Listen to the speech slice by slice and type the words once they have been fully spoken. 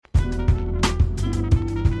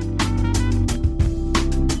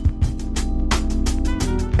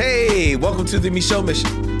Hey, welcome to the Micheaux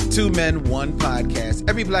Mission. 2 Men, 1 podcast.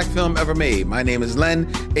 Every black film ever made. My name is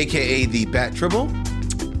Len, a.k.a. the Bat Tribble.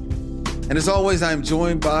 And as always, I'm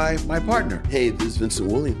joined by my partner. Hey, this is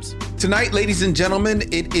Vincent Williams. Tonight, ladies and gentlemen,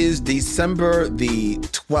 it is December the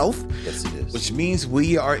 12th. Yes, it is. Which means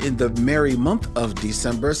we are in the merry month of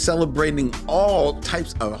December, celebrating all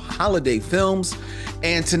types of holiday films.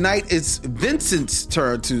 And tonight, it's Vincent's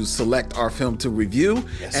turn to select our film to review.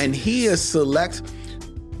 Yes, and he has select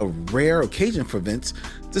a rare occasion for Vince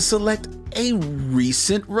to select a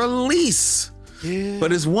recent release. Yeah.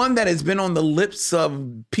 But it's one that has been on the lips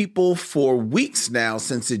of people for weeks now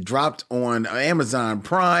since it dropped on Amazon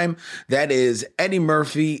Prime. That is Eddie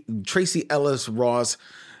Murphy, Tracy Ellis Ross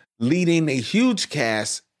leading a huge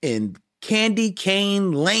cast in Candy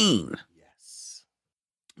Cane Lane. Yes.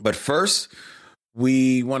 But first,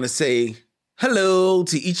 we want to say hello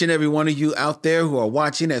to each and every one of you out there who are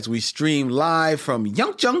watching as we stream live from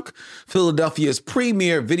Yunk Junk, Philadelphia's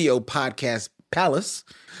premier video podcast palace,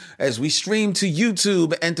 as we stream to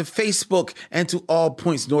YouTube and to Facebook and to all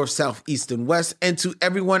points north, south, east, and west, and to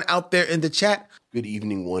everyone out there in the chat. Good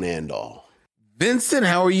evening, one and all. Vincent,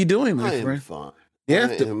 how are you doing, my I friend? am fine. Yeah,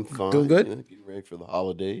 I am fine. doing good? Getting ready for the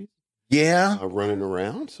holidays. Yeah. Running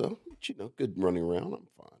around, so, good running around. I'm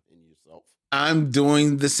fine. And yourself? I'm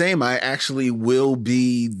doing the same. I actually will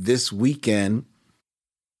be this weekend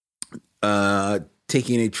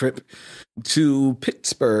taking a trip to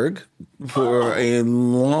Pittsburgh for a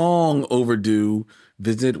long overdue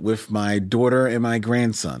visit with my daughter and my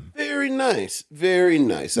grandson. Very nice. Very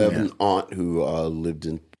nice. I have an aunt who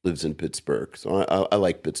lives in Pittsburgh, so I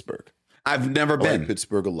like Pittsburgh. I've never I been. like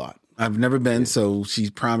Pittsburgh a lot. I've never been, so she's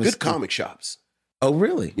promised. Good comic shops. Oh,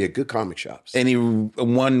 really? Yeah, good comic shops. Any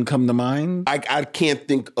one come to mind? I can't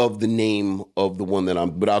think of the name of the one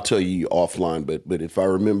but I'll tell you offline. But if I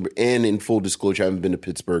remember, and in full disclosure, I haven't been to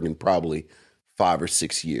Pittsburgh in probably 5 or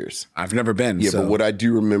 6 years. I've never been. Yeah, so. but what I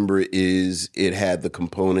do remember is it had the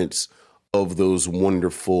components of those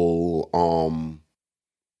wonderful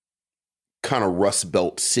kind of Rust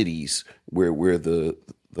Belt cities where the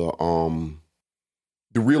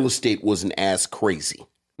real estate wasn't as crazy.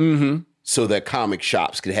 Mm-hmm. So that comic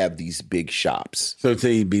shops could have these big shops. So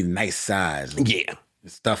they'd be nice size. Yeah.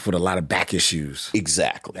 Stuff with a lot of back issues.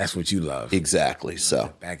 Exactly. That's what you love. Exactly.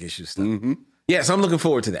 So back issue stuff. Mm-hmm. Yeah, so I'm looking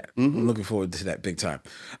forward to that. Mm-hmm. I'm looking forward to that big time.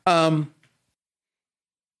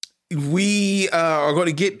 We are going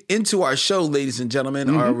to get into our show, ladies and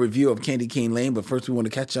gentlemen, our review of Candy Cane Lane. But first, we want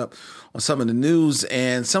to catch up on some of the news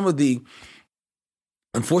and some of the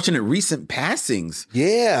unfortunate recent passings.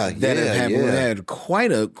 that have happened. We had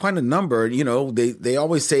quite a number. You know, they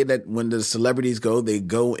always say that when the celebrities go, they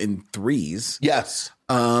go in threes. Yes.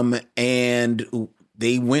 And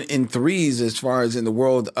they went in threes as far as in the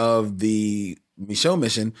world of the Micheaux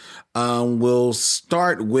Mission. We'll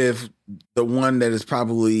start with the one that is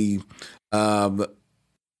probably, I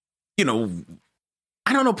don't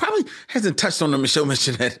know, probably hasn't touched on the Micheaux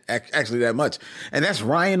Mission actually that much. And that's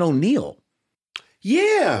Ryan O'Neal.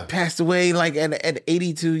 Yeah. Passed away like at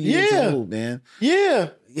 82 years old, man. Yeah.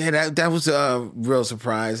 Yeah, that was a real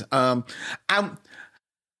surprise. I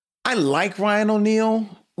like Ryan O'Neal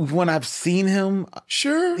when I've seen him.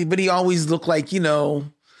 Sure. But he always looked like,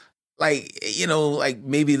 like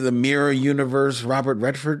maybe the Mirror Universe Robert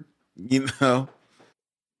Redford, I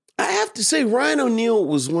have to say Ryan O'Neal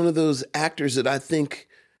was one of those actors that I think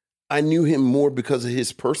I knew him more because of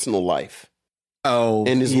his personal life. Oh,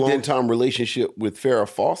 and his long-time relationship with Farrah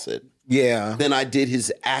Fawcett. Yeah. Than I did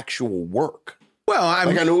his actual work. Well,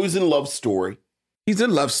 I know he was in Love Story. He's in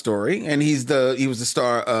Love Story, and he was the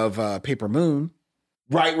star of Paper Moon.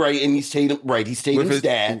 Right, and he's Tatum. Right, he's Tatum's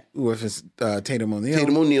dad with his Tatum O'Neal.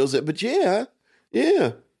 Tatum O'Neal's, but yeah.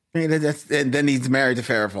 And then he's married to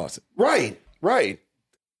Farrah Fawcett. Right.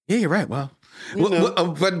 Yeah, you're right. Well,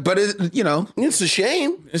 but it's a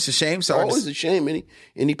shame. It's a shame. Sorry, always a shame.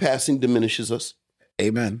 Any passing diminishes us.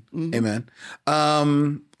 Amen. Mm-hmm.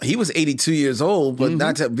 Amen. He was 82 years old, but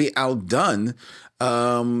not to be outdone.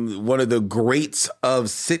 One of the greats of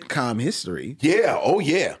sitcom history. Yeah. Oh,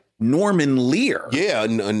 yeah. Norman Lear. Yeah,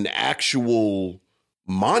 an actual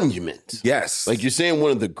monument. Yes. Like you're saying,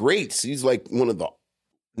 one of the greats. He's like one of the,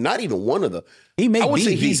 not even one of the. I would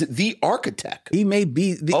say he's the architect. He may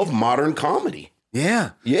be of modern comedy.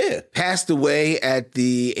 Yeah. Yeah. Passed away at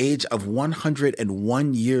the age of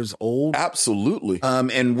 101 years old. Absolutely.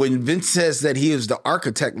 And when Vince says that he is the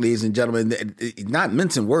architect, ladies and gentlemen, not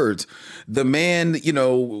mincing words, the man,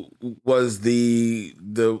 was the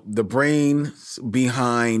brain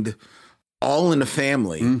behind All in the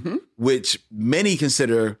Family, which many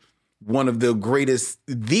consider one of the greatest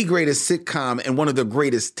sitcom and one of the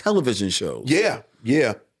greatest television shows.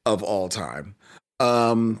 Yeah. Of all time.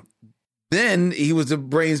 Then he was the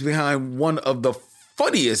brains behind one of the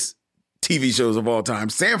funniest TV shows of all time,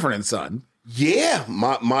 Sanford and Son. Yeah,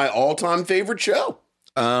 my all-time favorite show.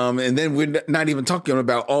 And then we're not even talking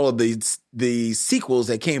about all of the sequels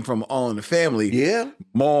that came from All in the Family. Yeah.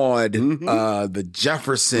 Maude, the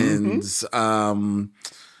Jeffersons. There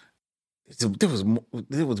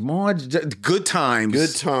was Maude. Good Times.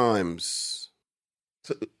 Good Times.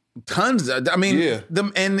 Tons. I mean,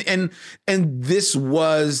 and this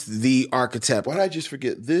was the archetype. Why did I just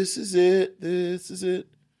forget? This is it.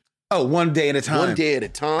 Oh, One Day at a Time. One Day at a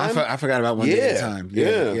Time. I forgot about One Day at a Time.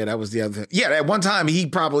 Yeah, that was the other thing. Yeah, at one time he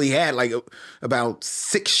probably had like about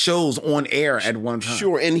 6 shows on air at one time.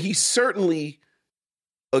 Sure, and he certainly,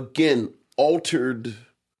 again, altered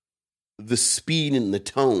the speed and the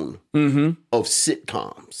tone of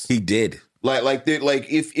sitcoms. He did. Like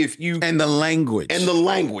if you and the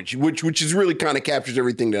language which is really kind of captures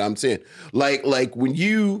everything that I'm saying. Like when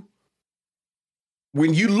you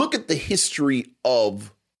look at the history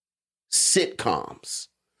of sitcoms,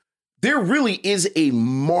 there really is a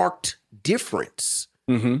marked difference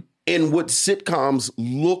in what sitcoms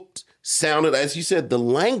looked, sounded, as you said, the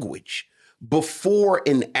language before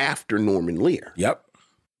and after Norman Lear. Yep.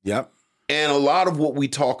 And a lot of what we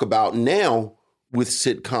talk about now with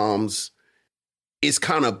sitcoms is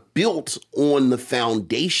kind of built on the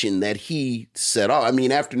foundation that he set up. I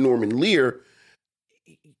mean, after Norman Lear,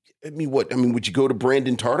 would you go to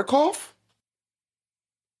Brandon Tartikoff?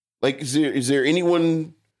 Like, is there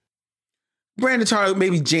anyone? Brandon Tartikoff,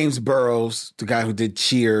 maybe James Burrows, the guy who did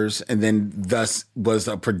Cheers, and then thus was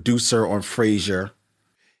a producer on Frasier.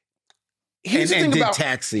 Here's the thing about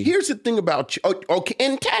Taxi. Here's the thing about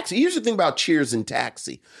and Taxi. Here's the thing about Cheers and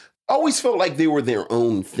Taxi. I always felt like they were their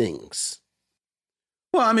own things.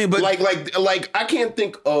 Well, I mean, but like I can't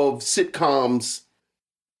think of sitcoms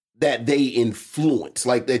that they influence,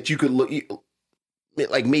 like that you could look,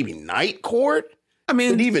 like maybe Night Court. I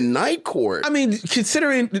mean, but even Night Court. I mean,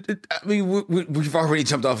 considering, we've already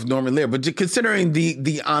jumped off Norman Lear, but considering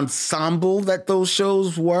the ensemble that those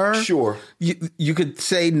shows were, sure, you could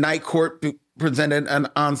say Night Court presented an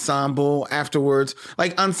ensemble afterwards.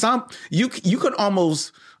 Like ensemble, you could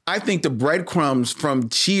almost. I think the breadcrumbs from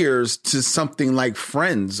Cheers to something like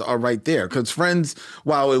Friends are right there. Because Friends,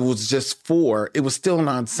 while it was just 4, it was still an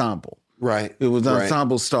ensemble. Right. It was an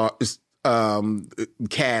ensemble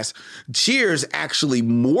cast. Cheers actually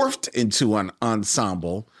morphed into an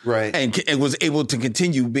ensemble. Right. And was able to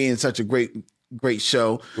continue being such a great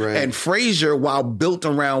show. Right. And Frasier, while built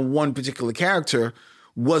around one particular character,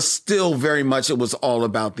 was still very much, it was all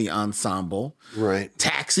about the ensemble. Right.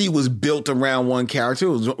 Taxi was built around one character. It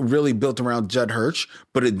was really built around Judd Hirsch,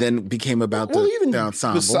 but it then became about the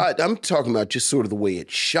ensemble. I'm talking about just sort of the way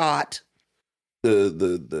it's shot,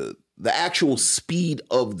 the actual speed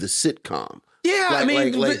of the sitcom. Yeah, I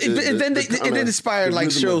mean, it inspired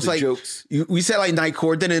like shows like jokes. We said like Night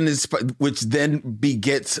Court, then which then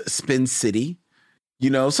begets Spin City. You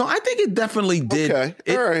know, so I think it definitely did. Okay,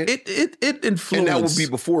 all right. It influenced. And that would be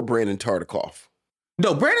before Brandon Tartikoff.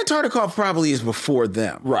 No, Brandon Tartikoff probably is before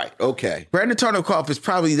them. Right. Okay. Brandon Tartikoff is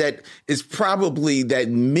probably that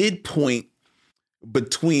midpoint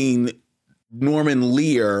between Norman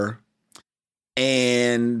Lear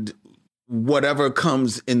and whatever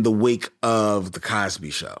comes in the wake of the Cosby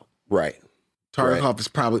Show. Right. Tartikoff is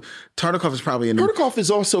probably in. Tartikoff is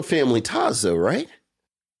also Family Ties, though, right?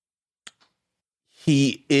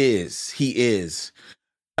 He is.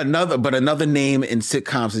 Another name in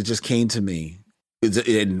sitcoms that just came to me is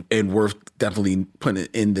and worth definitely putting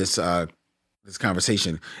in this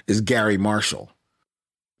conversation is Gary Marshall,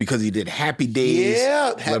 because he did Happy Days,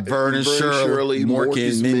 Laverne and Shirley, Mork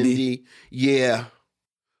and Mindy. Yeah,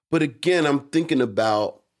 but again, I'm thinking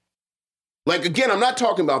about I'm not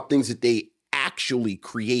talking about things that they actually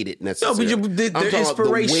created necessarily. No, but I'm talking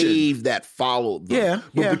inspiration. About the wave that followed them.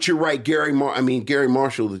 But you're right, Gary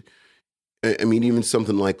Marshall. I mean, even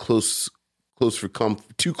something like Too Close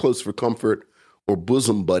for Comfort, or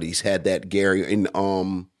Bosom Buddies had that Gary in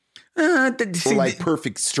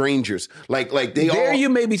Perfect Strangers. Like they there all. You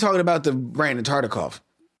may be talking about the Brandon Tartikoff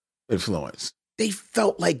influence. They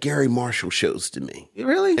felt like Gary Marshall shows to me.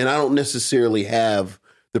 Really? And I don't necessarily have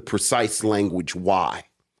the precise language why.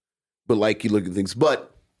 But like you look at things,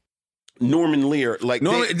 but Norman Lear,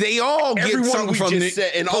 they all get something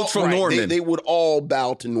from Norman. They would all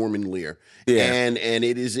bow to Norman Lear, and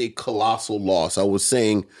it is a colossal loss. I was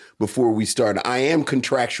saying before we started, I am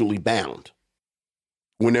contractually bound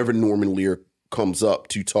whenever Norman Lear comes up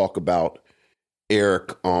to talk about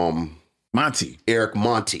Eric Monty. Eric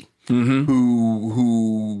Monty, Mm-hmm.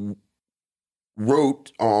 who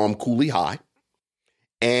wrote Cooley High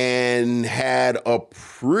and had a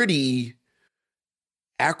pretty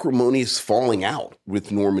acrimonious falling out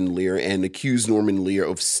with Norman Lear and accused Norman Lear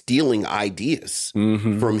of stealing ideas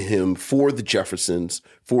from him for the Jeffersons,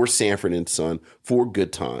 for Sanford and Son, for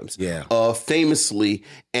Good Times. Yeah. Famously,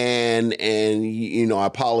 and I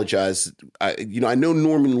apologize. I know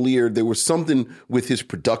Norman Lear, there was something with his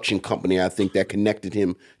production company, I think, that connected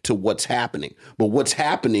him to What's Happening. But What's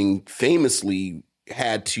Happening famously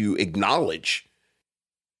had to acknowledge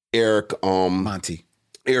Eric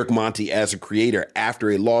Monty as a creator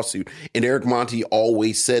after a lawsuit. And Eric Monty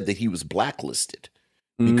always said that he was blacklisted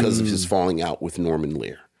because of his falling out with Norman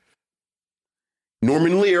Lear.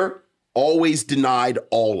 Norman Lear always denied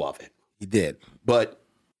all of it. He did. But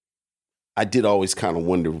I did always kind of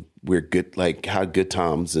wonder how Good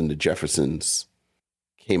Times and the Jeffersons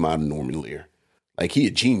came out of Norman Lear. Like, he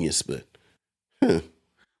a genius, but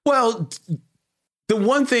Well, the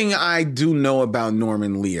one thing I do know about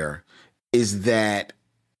Norman Lear is that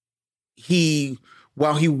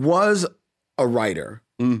while he was a writer,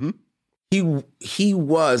 he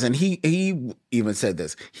was, and he even said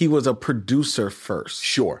this, he was a producer first.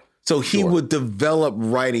 Sure. So he would develop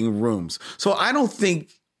writing rooms. So I don't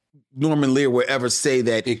think Norman Lear would ever say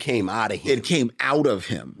that It came out of him. it came out of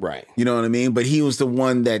him. Right. You know what I mean? But he was the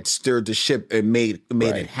one that stirred the ship and made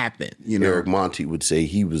it happen. You know, Eric Monty would say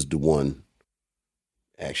he was the one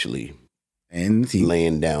actually and he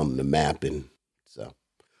laying down the map. And so,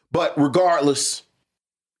 but regardless,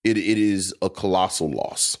 it is a colossal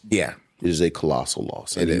loss. Yeah, It is a colossal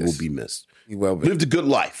loss, and It he is. will be missed. he well be. Lived a good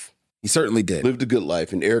life. He certainly did. Lived a good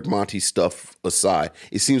life. And Eric Monty's stuff aside,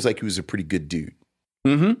 it seems like he was a pretty good dude.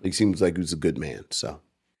 Mm-hmm. It seems like he was a good man. So,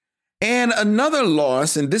 And another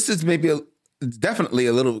loss, and this is maybe definitely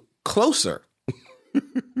a little closer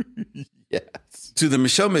yes. to the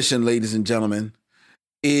Michelle Mission, ladies and gentlemen,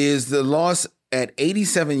 is the loss at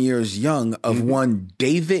 87 years young of one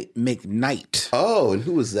David McKnight. Oh, and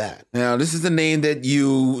who was that? Now, this is a name that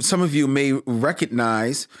some of you may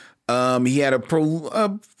recognize. He had a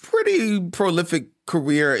pretty prolific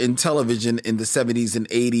career in television in the 70s and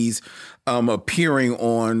 80s, appearing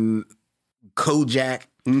on Kojak,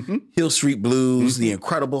 Hill Street Blues, The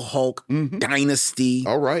Incredible Hulk, Dynasty,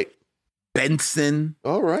 All right. Benson,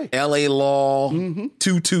 All right. L.A. Law,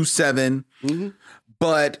 227.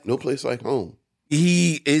 But No place like home.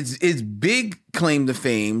 his big claim to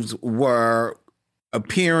fame were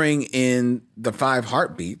appearing in the Five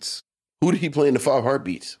Heartbeats. Who did he play in the Five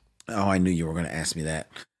Heartbeats? Oh, I knew you were going to ask me that.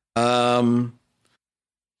 I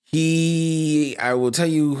will tell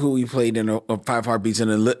you who he played in Five Heartbeats in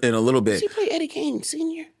a little bit. Did he play Eddie Kane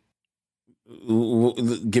Sr.?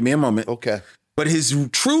 Give me a moment. Okay. But his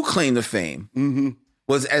true claim to fame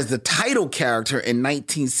was as the title character in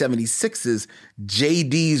 1976's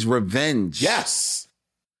JD's Revenge. Yes.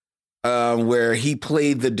 Where he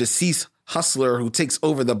played the deceased hustler who takes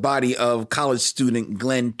over the body of college student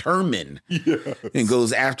Glenn Turman and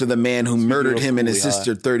goes after the man who murdered him and his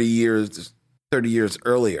sister 30 years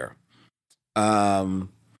earlier. So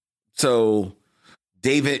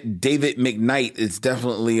David McKnight is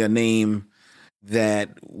definitely a name that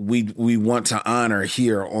we want to honor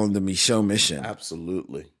here on the Michelle Mission.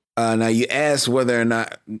 Absolutely. Now you asked whether or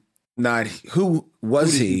not who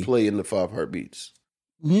was Who did he? he play in the Five Heartbeats?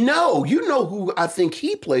 No, you know who I think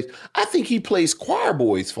he plays. I think he plays Choir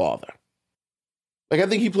Boy's father. Like, I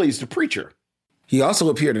think he plays the preacher. He also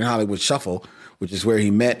appeared in Hollywood Shuffle, which is where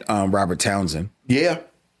he met Robert Townsend. Yeah.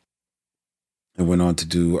 And went on to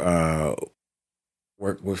do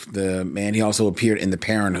work with the man. He also appeared in The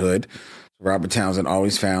Parenthood. Robert Townsend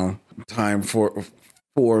always found time for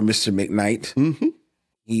Mr. McKnight.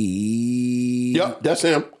 Yep, that's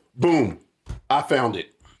him. Boom. I found it.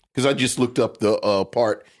 Because I just looked up the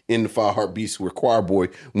part in the Five Heartbeats where Choir Boy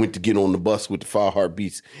went to get on the bus with the Five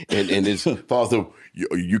Heartbeats. And his father,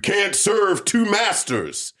 you can't serve two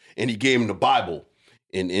masters. And he gave him the Bible.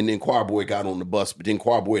 And then Choir Boy got on the bus. But then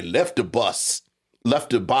Choir Boy left the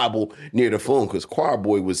Bible near the phone because Choir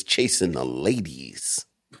Boy was chasing the ladies.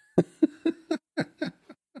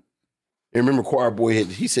 And remember, Choir Boy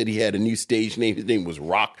he said he had a new stage name. His name was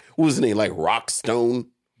Rock. What was his name? Like Rockstone?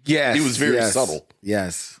 Yes. He was very subtle.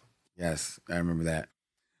 Yes. I remember that.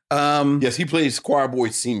 Yes, he plays Choir Boy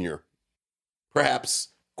Sr. Perhaps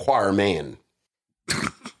Choir Man.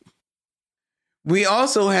 We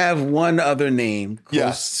also have one other name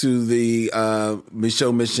close to the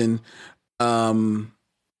Michelle Mission. Hasn't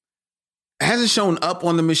shown up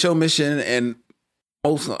on the Michelle Mission, and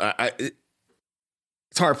also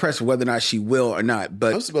it's hard pressed for whether or not she will or not.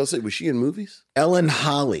 But I was about to say, was she in movies? Ellen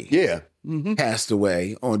Holly passed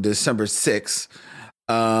away on December 6th.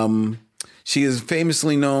 She is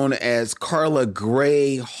famously known as Carla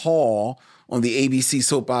Gray Hall on the ABC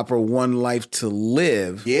soap opera One Life to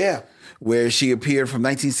Live. Yeah. Where she appeared from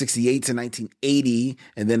 1968 to 1980,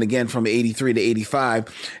 and then again from 83 to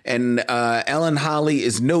 85. And Ellen Holly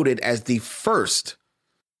is noted as the first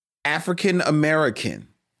African American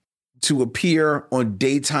to appear on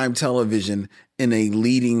daytime television in a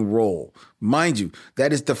leading role. Mind you,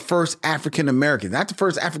 that is the first African American, not the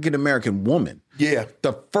first African American woman. Yeah.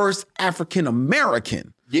 The first African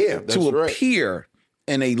American to appear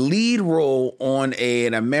in a lead role on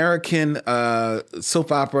an American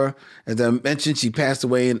soap opera. As I mentioned, she passed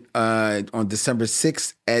away on December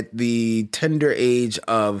 6th at the tender age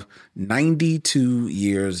of 92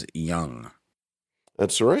 years young.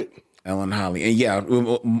 That's right. Ellen Holly. And yeah,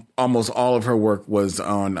 almost all of her work was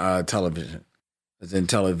on television. As in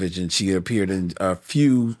television, she appeared in a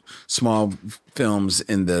few small films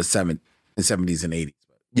in the 70s and 80s.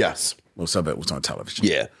 Yes. Most of it was on television.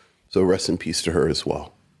 Yeah. So rest in peace to her as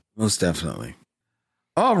well. Most definitely.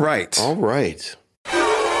 All right. All right.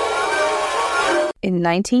 In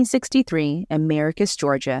 1963, in Maracus,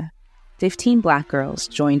 Georgia, 15 black girls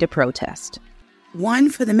joined a protest. One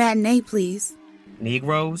for the matinee, please.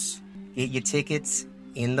 Negroes, get your tickets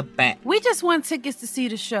in the back. We just want tickets to see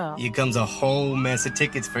the show. Here comes a whole mess of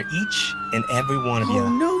tickets for each and every one of you. Oh,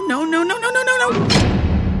 no.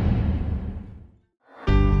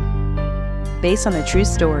 Based on a true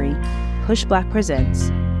story, Push Black presents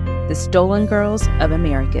The Stolen Girls of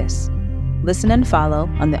Americus. Listen and follow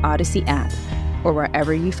on the Odyssey app or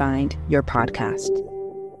wherever you find your podcast.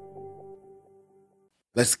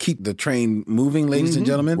 Let's keep the train moving, ladies and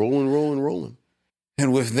gentlemen. Rolling.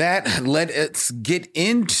 And with that, let's get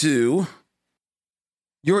into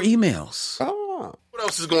your emails. What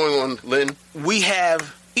else is going on, Lynn? We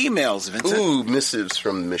have emails, Vincent. Ooh, missives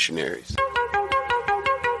from the missionaries.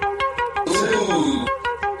 Ooh.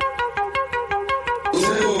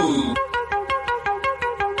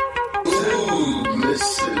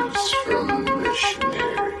 Missives from the missionaries.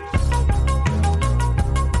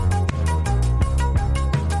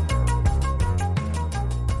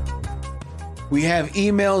 We have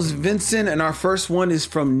emails, Vincent, and our first one is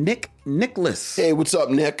from Nick Nicholas. Hey, what's up,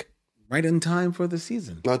 Nick? Right in time for the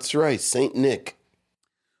season. That's right, Saint Nick.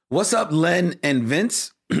 What's up, Len and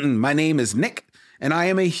Vince? My name is Nick, and I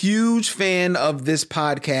am a huge fan of this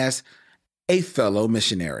podcast, A Fellow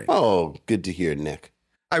Missionary. Oh, good to hear, Nick.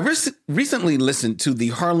 I recently listened to the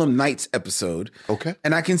Harlem Nights episode. Okay.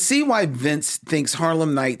 And I can see why Vince thinks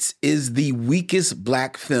Harlem Nights is the weakest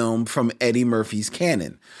black film from Eddie Murphy's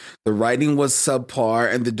canon. The writing was subpar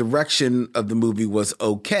and the direction of the movie was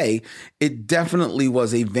okay. It definitely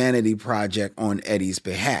was a vanity project on Eddie's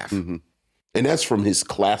behalf. Mm-hmm. And that's from his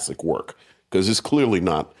classic work, because it's clearly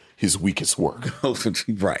not his weakest work.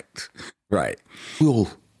 Right. We'll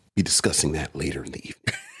be discussing that later in the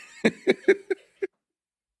evening.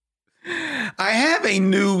 I have a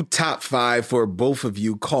new top 5 for both of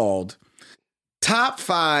you called Top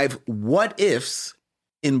 5 What Ifs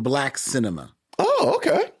in Black Cinema. Oh,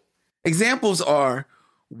 okay. Examples are,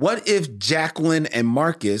 what if Jacqueline and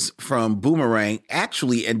Marcus from Boomerang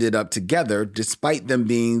actually ended up together despite them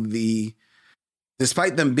being the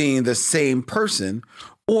same person?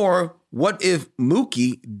 Or what if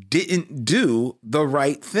Mookie didn't do the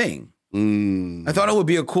right thing? I thought it would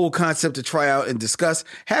be a cool concept to try out and discuss.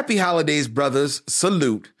 Happy holidays, brothers.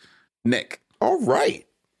 Salute, Nick. All right.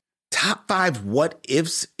 Top 5 what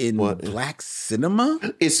ifs in black cinema?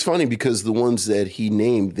 It's funny because the ones that he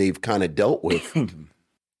named, they've kind of dealt with.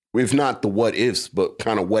 If not the what ifs, but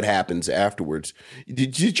kind of what happens afterwards.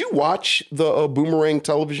 Did you watch the Boomerang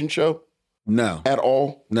television show? No. At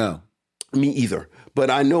all? No. Me either.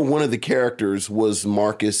 But I know one of the characters was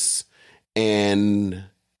Marcus and...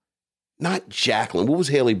 not Jacqueline. What was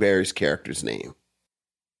Halle Berry's character's name?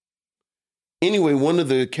 Anyway, one of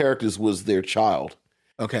the characters was their child.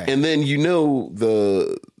 Okay. And then,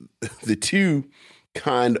 the two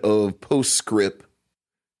kind of postscript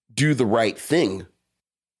do the right thing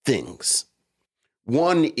things.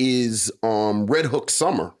 One is Red Hook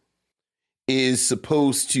Summer is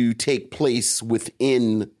supposed to take place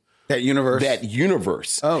within that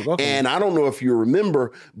universe. Oh, okay. And I don't know if you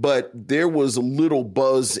remember, but there was a little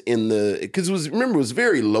buzz because it was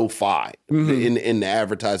very lo-fi in the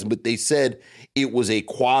advertising, but they said it was a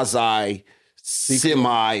quasi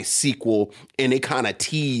semi sequel, and it kind of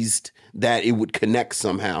teased that it would connect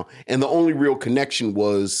somehow. And the only real connection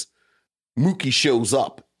was Mookie shows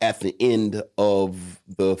up at the end of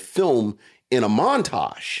the film in a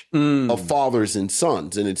montage of fathers and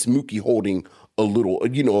sons, and it's Mookie holding a little,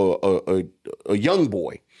 a young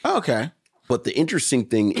boy. Okay. But the interesting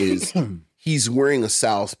thing is he's wearing a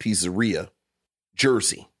Sal's Pizzeria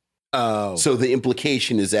jersey. Oh. So the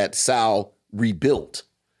implication is that Sal rebuilt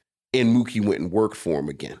and Mookie went and worked for him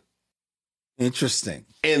again. Interesting.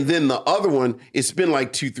 And then the other one, it's been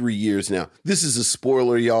like 2-3 years now. This is a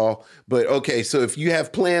spoiler, y'all. But okay, so if you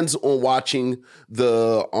have plans on watching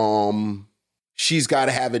the She's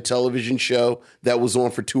Gotta Have It television show that was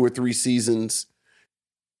on for 2 or 3 seasons,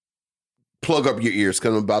 plug up your ears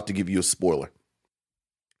because I'm about to give you a spoiler.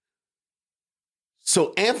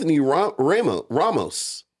 So Anthony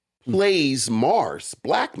Ramos plays Mars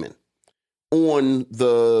Blackman on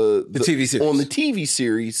the TV series. On the TV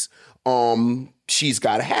series, She's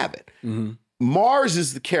Gotta Have It. Mm-hmm. Mars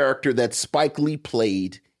is the character that Spike Lee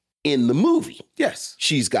played in the movie. Yes.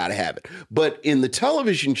 She's Gotta Have It. But in the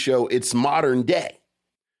television show, it's modern day.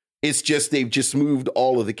 It's just they've just moved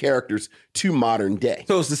all of the characters to modern day.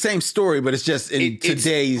 So it's the same story, but it's just in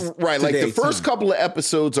today's right. Like the first time. couple of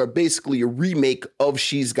episodes are basically a remake of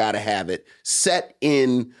She's Gotta Have It, set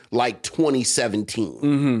in like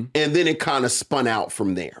 2017, and then it kind of spun out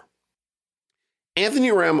from there.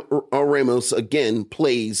 Anthony Ramos again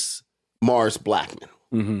plays Mars Blackman.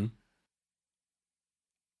 Mm-hmm.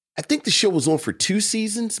 I think the show was on for 2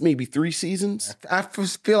 seasons, maybe 3 seasons. I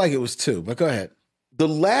feel like it was 2, but go ahead. The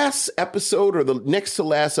last episode or the next to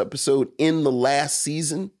last episode in the last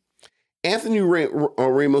season, Anthony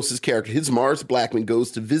Ramos's character, his Mars Blackman,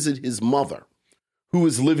 goes to visit his mother, who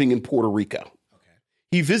is living in Puerto Rico. Okay.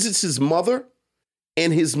 He visits his mother,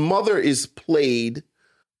 and his mother is played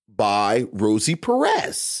by Rosie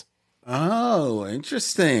Perez. Oh,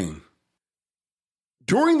 interesting.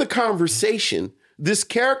 During the conversation, this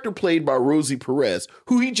character played by Rosie Perez,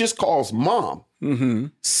 who he just calls Mom,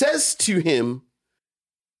 says to him,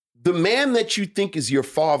 the man that you think is your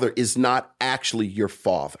father is not actually your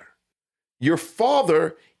father. Your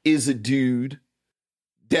father is a dude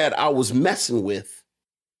that I was messing with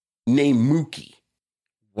named Mookie.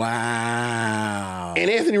 Wow. And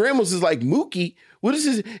Anthony Ramos is like, Mookie? What is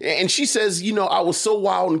his? And she says, I was so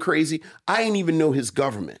wild and crazy, I didn't even know his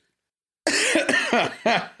government.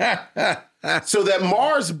 So that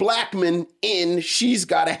Mars Blackman in She's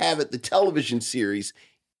Gotta Have It, the television series,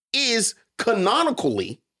 is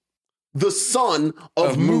canonically the son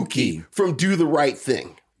of Mookie from Do the Right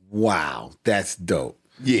Thing. Wow, that's dope.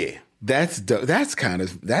 Yeah. That's dope. That's kind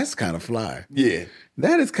of fly. Yeah.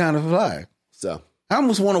 That is kind of fly. So I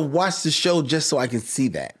almost want to watch the show just so I can see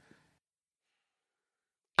that.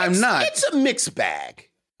 It's a mixed bag.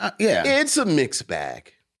 Yeah. It's a mixed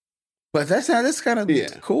bag. But that's kind of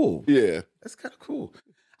cool. Yeah. That's kind of cool.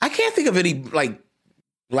 I can't think of any like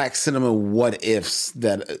Black cinema what ifs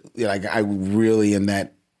that like I really am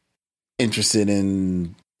that interested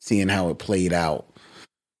in seeing how it played out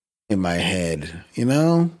in my head,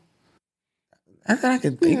 Nothing I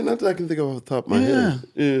can think. Yeah, nothing I can think of off the top of my head.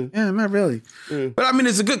 Yeah, not really. Yeah. But I mean,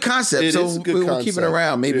 it's a good concept, so we'll keep it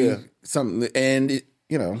around. Maybe something, and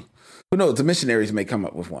who knows? The missionaries may come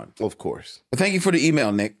up with one. Of course. But thank you for the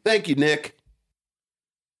email, Nick. Thank you, Nick.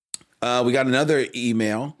 We got another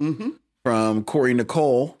email from Corey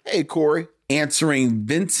Nicole. Hey, Corey. Answering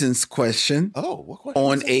Vincent's question what question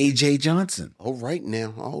on A.J. Johnson. Oh, right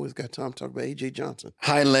now. I always got time to talk about A.J. Johnson.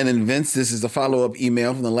 Hi, Len and Vince. This is a follow-up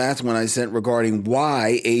email from the last one I sent regarding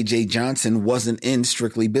why A.J. Johnson wasn't in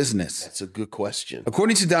Strictly Business. That's a good question.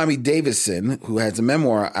 According to Dami Davison, who has a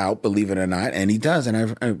memoir out, believe it or not, and he does, and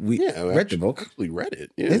we read the book. We read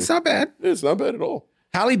it. Yeah. It's not bad. It's not bad at all.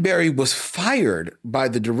 Halle Berry was fired by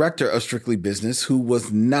the director of Strictly Business, who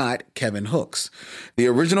was not Kevin Hooks. The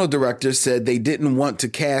original director said they didn't want to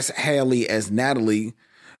cast Halle as Natalie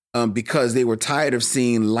because they were tired of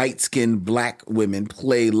seeing light-skinned Black women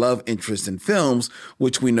play love interests in films,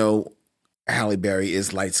 which we know Halle Berry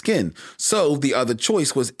is light-skinned. So the other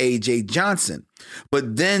choice was A.J. Johnson.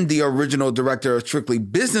 But then the original director of Strictly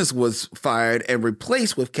Business was fired and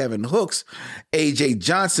replaced with Kevin Hooks. A.J.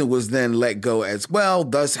 Johnson was then let go as well,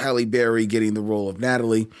 thus Halle Berry getting the role of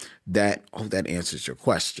Natalie. That answers your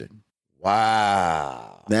question.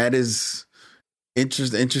 Wow. That is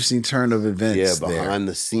interesting turn of events. Yeah, behind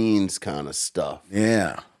the scenes kind of stuff.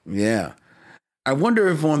 Yeah. I wonder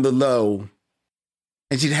if on the low,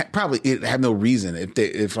 and she'd probably have no reason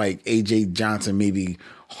if like A.J. Johnson maybe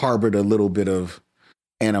harbored a little bit of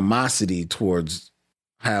animosity towards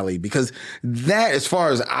Halle, because that, as far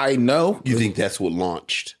as I know, you think that's what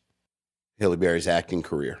launched Halle Berry's acting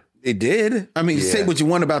career? It did. I mean, say what you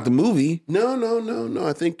want about the movie. No.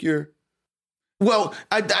 I think you're. Well,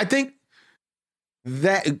 I think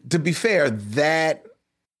That, to be fair, that,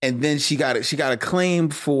 and then she got a claim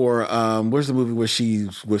for where's the movie where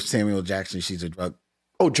she's with Samuel Jackson? She's a drug.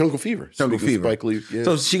 Oh, Jungle Fever. Jungle Fever. Spike Lee, yeah.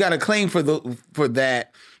 So she got a claim for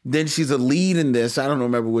that. Then she's a lead in this. I don't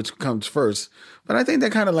remember which comes first, but I think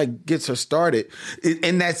that kind of like gets her started.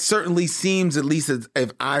 And that certainly seems, at least as,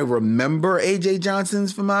 if I remember AJ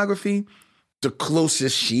Johnson's filmography, the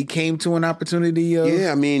closest she came to an opportunity.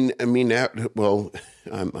 Yeah, I mean, well,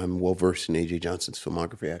 I'm well versed in AJ Johnson's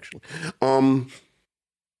filmography, actually.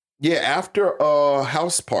 Yeah, after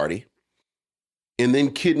House Party, and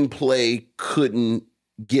then Kid and Play couldn't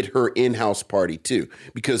get her in House Party too,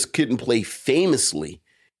 because Kid and Play famously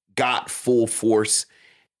got Full Force,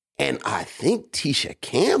 and I think Tisha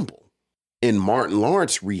Campbell and Martin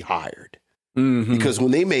Lawrence rehired. Mm-hmm. Because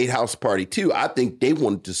when they made House Party 2, I think they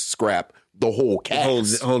wanted to scrap the whole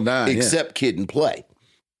cast, hold on, except Kid and Play.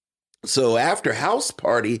 So after House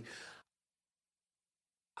Party,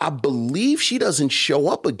 I believe she doesn't show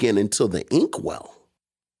up again until The Inkwell.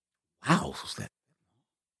 Wow.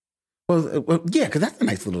 Well, yeah, because that's a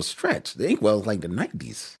nice little stretch. The Inkwell is like the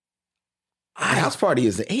 90s. House Party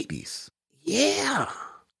is the 80s. Yeah.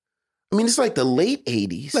 I mean, it's like the late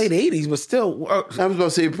 80s. Late 80s, but still. I was about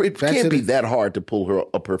to say, it can't be that hard to pull her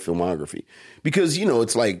up her filmography. Because, you know,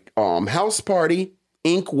 it's like House Party,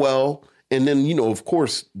 Inkwell, and then, you know, of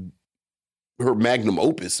course, her magnum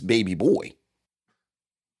opus, Baby Boy.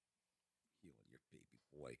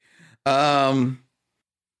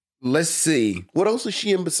 Let's see. What else is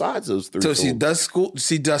she in besides those three? So she does School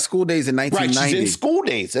Days in 1990. Right, she's in School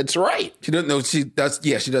Days. That's right. She doesn't know. She does.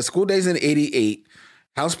 Yeah, she does School Days in 88,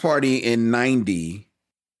 House Party in 90,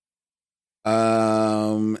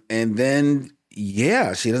 and then she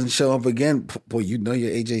doesn't show up again. Boy, you know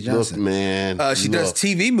your AJ Johnson. Look, man. She does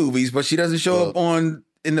TV movies, but she doesn't show up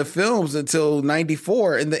in the films until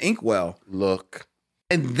 94 in The Inkwell. Look,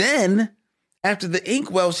 and then after The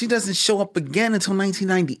Inkwell, she doesn't show up again until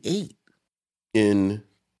 1998 in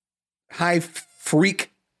High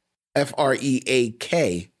Freak,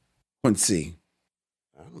 Freak, Quincy.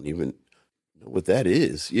 I don't even know what that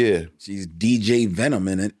is. Yeah, she's DJ Venom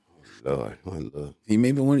in it. Lord, I love. You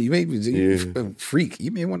may be freak.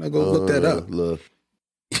 You may want to go look that up. Look,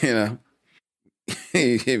 you know.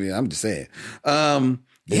 I'm just saying. And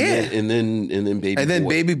then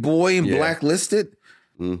Baby Boy and Blacklisted.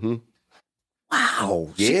 Mm-hmm.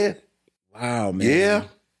 Wow. Yeah. Wow, man. Yeah.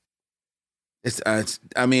 It's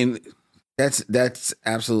I mean, that's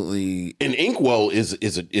absolutely. And Inkwell is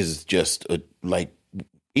just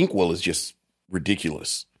Inkwell is just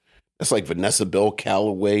ridiculous. That's like Vanessa Bell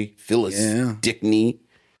Calloway, Phyllis Dickney.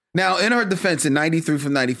 Now, in her defense, in 93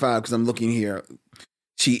 from 95, because I'm looking here,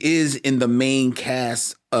 she is in the main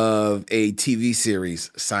cast of a TV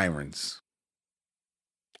series, Sirens.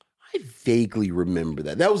 I vaguely remember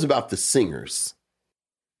that. That was about the singers.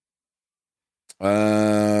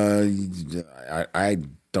 I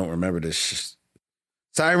don't remember this.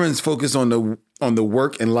 Sirens focus on the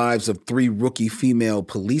work and lives of 3 rookie female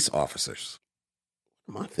police officers.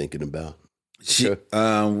 What am I thinking about?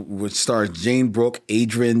 Which stars Jane Brooke,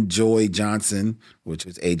 Adrian Joy Johnson, which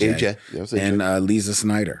was AJ. And Lisa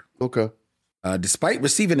Snyder. Okay. Despite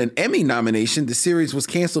receiving an Emmy nomination, the series was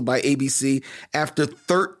canceled by ABC after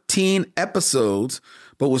 13 episodes,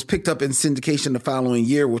 but was picked up in syndication the following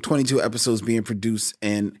year, with 22 episodes being produced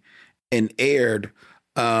and aired.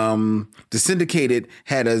 The syndicated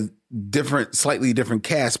had a slightly different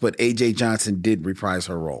cast, but AJ Johnson did reprise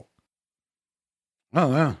her role. Oh,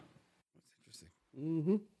 wow. That's interesting.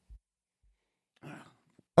 Mm-hmm.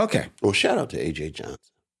 Okay. Well, shout out to AJ Johnson.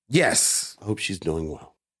 Yes. I hope she's doing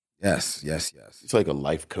well. Yes. It's like a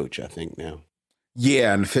life coach, I think, now.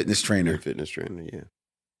 Yeah, and a fitness trainer. Yeah.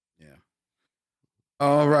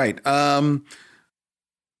 All right.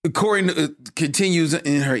 Corey continues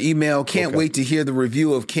in her email. Can't wait to hear the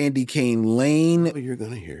review of Candy Cane Lane. Oh, you're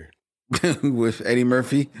going to hear with Eddie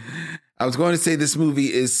Murphy. I was going to say this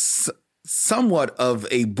movie is somewhat of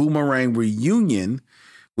a Boomerang reunion,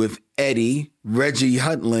 with Eddie, Reggie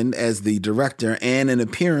Hudlin as the director, and an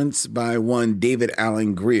appearance by one David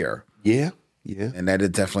Alan Grier. Yeah. And that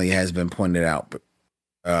it definitely has been pointed out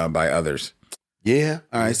by others. Yeah.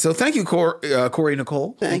 All right. So thank you, Corey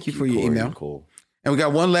Nicole. Thank you for your email. Nicole. And we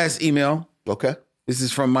got one last email. Okay. This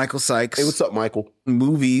is from Michael Sykes. Hey, what's up, Michael?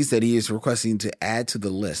 Movies that he is requesting to add to the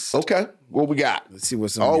list. Okay. What we got? Let's see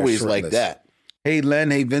what's on Always your like list. that. Hey, Len.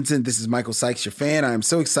 Hey, Vincent. This is Michael Sykes, your fan. I am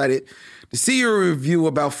so excited to see your review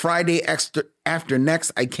about Friday After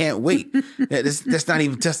Next. I can't wait. That's not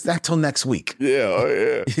even just that till next week.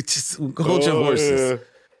 Yeah. Just hold your horses. Yeah.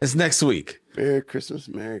 It's next week. Merry Christmas,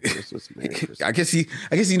 Merry Christmas, Merry Christmas. I guess he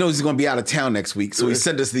knows he's going to be out of town next week, so he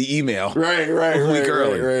sent us the email Right. a week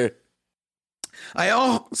early. Right. I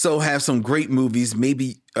also have some great movies,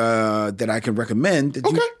 maybe that I can recommend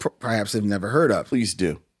that you perhaps have never heard of. Please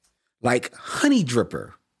do. Like Honey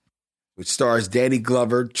Dripper, which stars Danny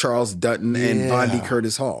Glover, Charles Dutton, and Bondi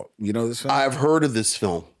Curtis Hall. You know this film? I've heard of this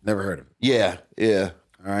film. Never heard of it. Yeah.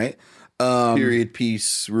 All right. Period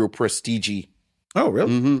piece, real prestige-y. Oh,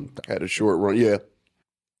 really? Had a short run. Yeah.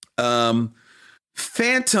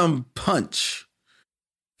 Phantom Punch,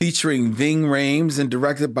 featuring Ving Rhames and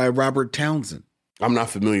directed by Robert Townsend. I'm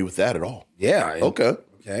not familiar with that at all. Yeah. Okay.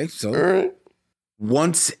 So All right.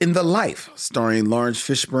 Once in the Life, starring Lawrence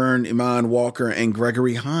Fishburne, Iman Walker, and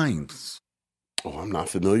Gregory Hines. Oh, I'm not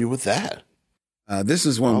familiar with that. This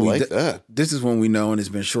is when that. This is when we know and has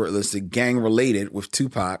been shortlisted. Gang Related with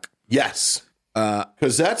Tupac. Yes.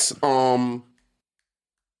 Because that's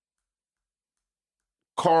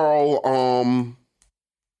Carl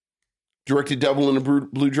directed Devil in a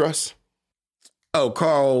Blue Dress. Oh,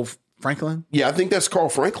 Carl Franklin? Yeah, I think that's Carl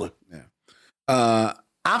Franklin. Yeah.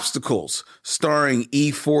 Obstacles, starring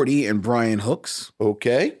E40 and Brian Hooks.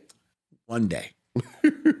 Okay. One day.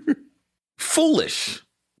 Foolish,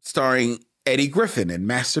 starring Eddie Griffin and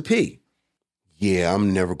Master P. Yeah,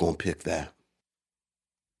 I'm never going to pick that.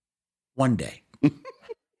 One day.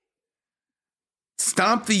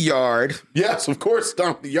 Stomp the Yard. Yes, of course,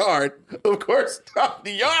 Stomp the Yard. Of course, Stomp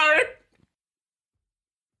the Yard.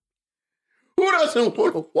 Who doesn't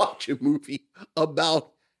want to watch a movie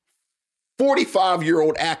about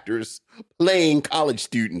 45-year-old actors playing college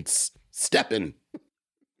students stepping?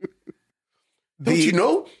 Don't you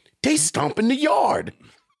know? They stomp in the yard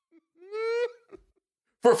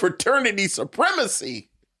for fraternity supremacy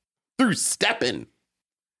through stepping.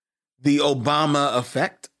 The Obama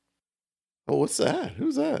Effect. Oh, what's that?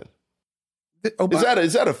 Who's that? Obama.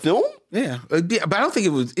 Is that a film? Yeah, but I don't think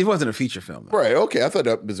it wasn't a feature film. Though. Right. Okay. I thought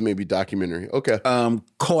that was maybe documentary. Okay.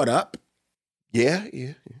 Caught Up. Yeah.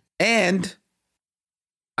 And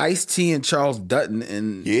Ice-T and Charles Dutton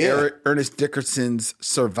and Ernest Dickerson's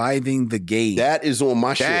Surviving the Game. That is on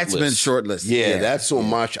my short list. That's been shortlisted. Yeah, that's on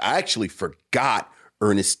my. I actually forgot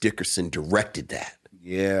Ernest Dickerson directed that.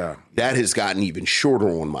 Yeah, that has gotten even shorter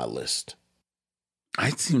on my list. I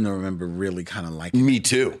seem to remember really kind of liking. Me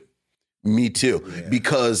too. Yeah.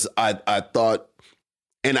 Because I thought,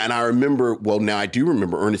 and I remember. Well, now I do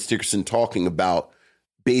remember Ernest Dickerson talking about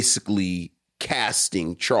basically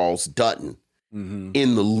casting Charles Dutton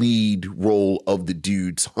in the lead role of the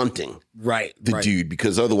dudes hunting the dude,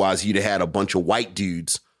 because otherwise you'd have had a bunch of white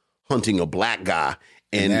dudes hunting a black guy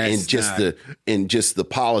and just the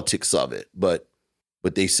politics of it. But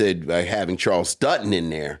they said by having Charles Dutton in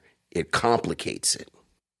there, it complicates it.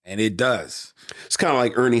 And it does. It's kind of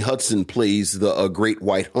like Ernie Hudson plays the Great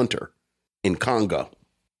White Hunter in Congo.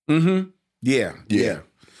 Yeah.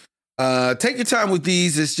 Take your time with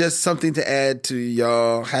these. It's just something to add to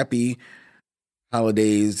y'all happy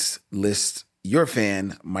holidays list. Your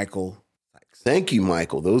fan, Michael Sykes. Thank you,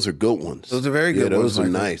 Michael. Those are good ones. Those are very good ones. Those are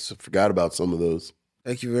nice. I forgot about some of those.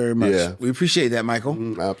 Thank you very much. Yeah. We appreciate that,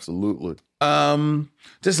 Michael. Absolutely.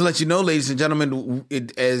 Just to let you know, ladies and gentlemen,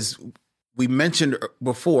 as we mentioned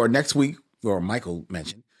before, next week, or Michael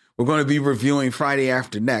mentioned, we're going to be reviewing Friday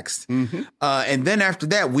After Next. And then after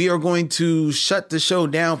that, we are going to shut the show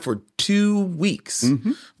down for 2 weeks.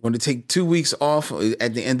 We're going to take 2 weeks off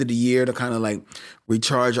at the end of the year to kind of like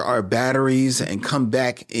recharge our batteries and come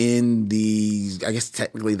back in I guess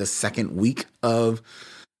technically the second week of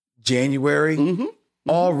January.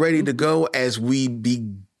 All ready to go as we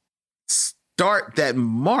start that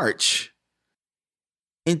March,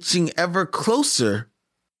 inching ever closer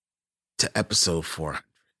to episode 400.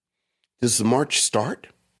 Does the March start?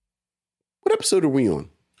 What episode are we on?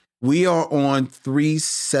 We are on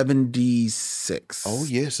 376. Oh,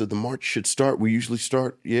 yeah. So the March should start. We usually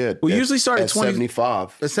start, We usually start at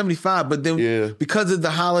 75. At 75. But then because of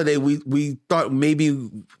the holiday, we thought maybe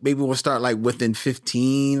we'll start like within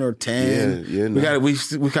 15 or 10. Yeah. We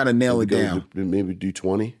got to nail it down. Maybe do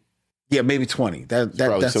 20. Yeah, maybe 20. That's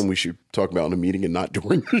probably something we should talk about in a meeting and not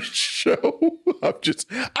during the show. I just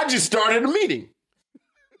started a meeting.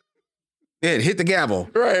 Yeah, hit the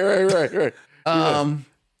gavel. Right.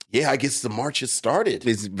 Yeah, I guess the March has started.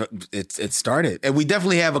 It started. And we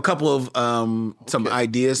definitely have a couple of some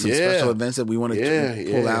ideas, some special events that we want to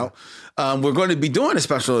pull out. We're going to be doing a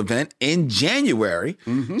special event in January,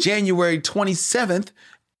 January 27th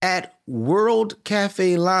at World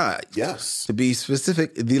Cafe Live. Yes. To be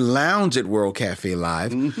specific, the lounge at World Cafe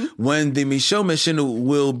Live, when the Michaud Mission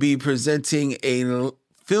will be presenting a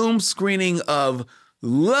film screening of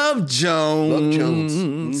Love Jones. Love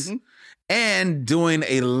Jones. Mm-hmm. And doing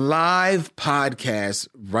a live podcast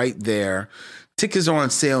right there. Tickets are on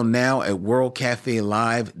sale now at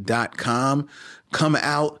worldcafelive.com. Come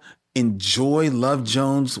out, enjoy Love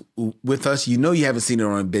Jones with us. You know you haven't seen it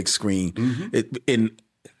on a big screen in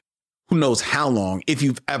who knows how long, if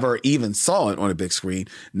you've ever even saw it on a big screen.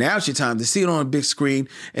 Now's your time to see it on a big screen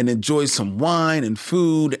and enjoy some wine and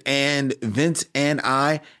food. And Vince and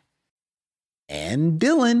I and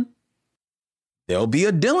Dylan, there'll be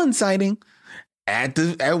a Dylan sighting at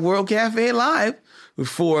World Cafe Live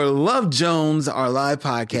for Love Jones, our live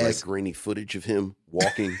podcast. Like grainy footage of him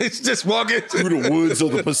walking. It's just walking through the woods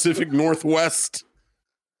of the Pacific Northwest.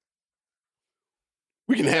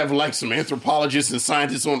 We can have like some anthropologists and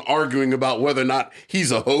scientists on arguing about whether or not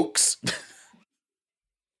he's a hoax.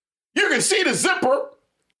 You can see the zipper.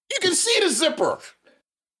 You can see the zipper.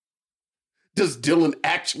 Does Dylan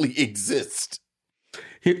actually exist?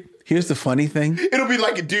 Here's the funny thing. It'll be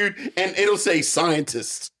like a dude and it'll say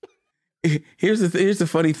scientist. Here's the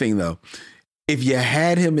funny thing, though. If you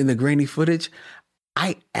had him in the grainy footage,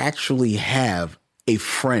 I actually have a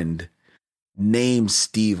friend named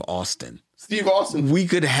Steve Austin. Steve Austin. We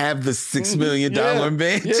could have the $6 million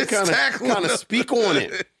man. Yeah, kind of speak on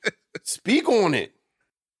it. Speak on it.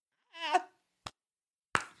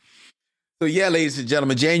 So yeah, ladies and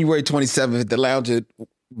gentlemen, January 27th at the Lounge at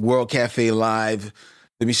World Cafe Live,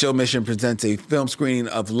 the Micheaux Mission presents a film screening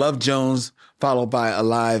of Love Jones, followed by a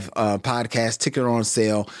live podcast. Ticket on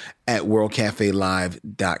sale at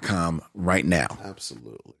worldcafelive.com right now.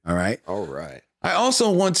 Absolutely. All right. All right. I also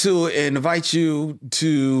want to invite you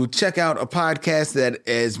to check out a podcast that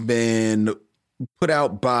has been put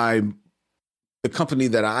out by the company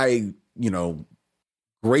that I,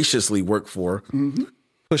 graciously work for,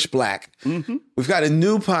 Push Black. We've got a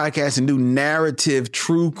new podcast, a new narrative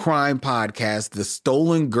true crime podcast, The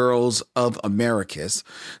Stolen Girls of Americus.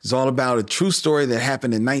 It's all about a true story that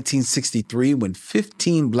happened in 1963 when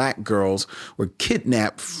 15 black girls were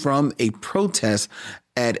kidnapped from a protest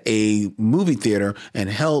at a movie theater and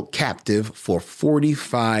held captive for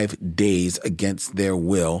 45 days against their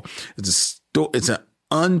will. It's an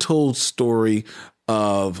untold story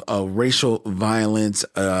of racial violence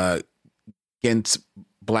against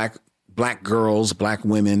black girls, black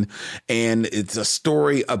women. And it's a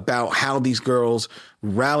story about how these girls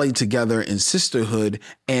rallied together in sisterhood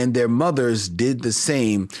and their mothers did the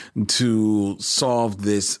same to solve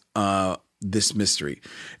this mystery.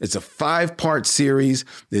 It's a 5-part series.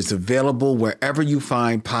 It's available wherever you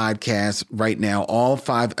find podcasts right now. All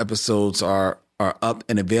 5 episodes are up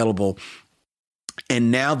and available.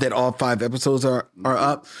 And now that all 5 episodes are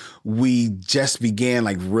up, we just began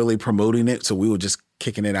really promoting it. So we were just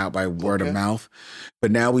kicking it out by word of mouth. But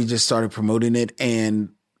now we just started promoting it. And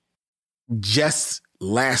just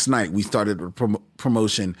last night we started a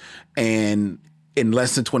promotion, and in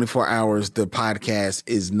less than 24 hours, the podcast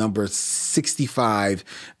is number 65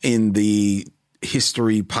 in the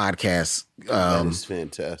history podcast that is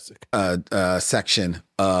fantastic section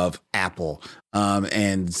of Apple,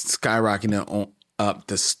 and skyrocketing up.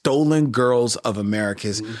 The Stolen Girls of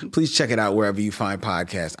Americus. Please check it out wherever you find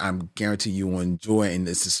podcasts. I'm guarantee you will enjoy it, and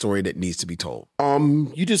it's a story that needs to be told.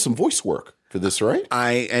 You did some voice work for this, right?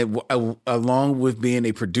 I along with being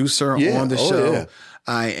a producer on the show,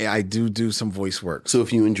 I do some voice work. So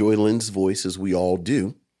if you enjoy Lynn's voice, as we all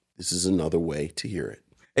do, this is another way to hear it.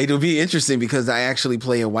 It'll be interesting because I actually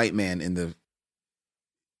play a white man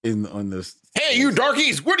on this. Hey, you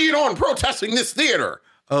darkies! What are you doing protesting this theater?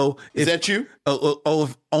 Oh, is that you? Oh,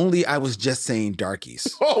 if only I was just saying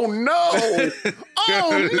darkies. Oh no!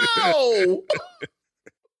 Oh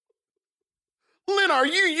no! Lynn, are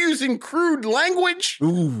you using crude language?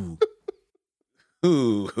 Ooh.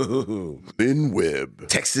 Lynn Webb.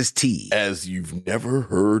 Texas T. As you've never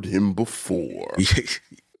heard him before.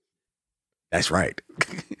 That's right.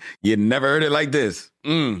 You never heard it like this.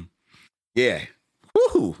 Yeah.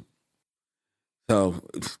 Woo. So,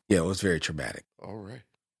 yeah, it was very traumatic. All right.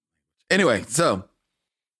 Anyway, so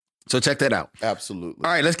check that out. Absolutely.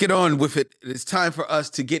 All right, let's get on with it. It's time for us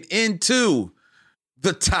to get into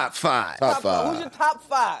the top 5. Top 5. Who's your top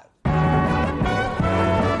 5?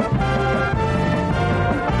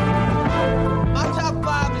 My top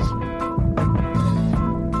 5 is.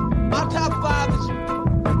 My top 5 is.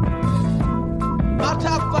 My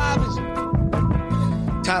top 5 is.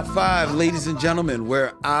 Top 5, ladies and gentlemen,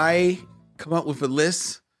 where I come up with a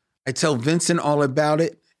list. I tell Vincent all about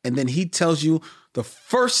it, and then he tells you the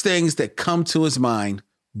first things that come to his mind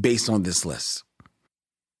based on this list.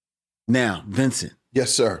 Now, Vincent.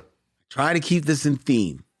 Yes, sir. Try to keep this in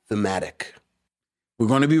theme. Thematic. We're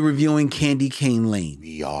going to be reviewing Candy Cane Lane.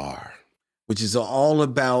 We are. Which is all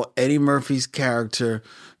about Eddie Murphy's character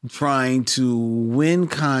trying to win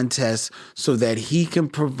contests so that he can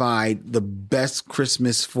provide the best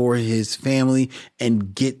Christmas for his family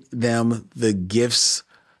and get them the gifts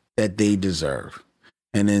that they deserve.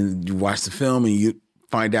 And then you watch the film and you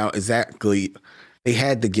find out exactly they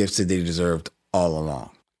had the gifts that they deserved all along.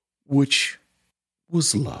 Which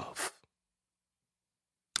was love.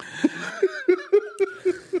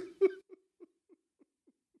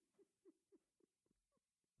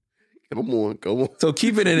 Come on. So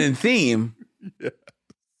keeping it in theme,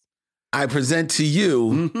 I present to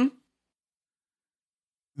you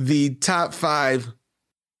the top 5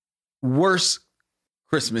 worst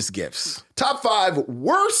Christmas gifts. Top 5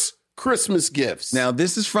 worst Christmas gifts. Now,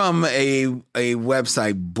 this is from a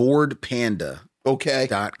website,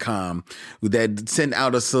 boardpanda.com, that sent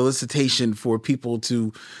out a solicitation for people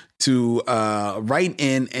to write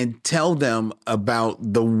in and tell them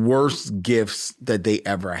about the worst gifts that they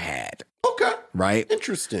ever had. Okay. Right?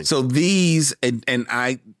 Interesting. So these, and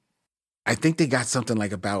I think they got something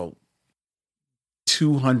like about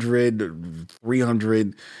 200,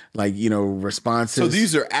 300, responses. So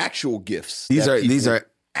these are actual gifts. These are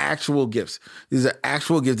actual gifts. These are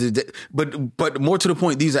actual gifts. But more to the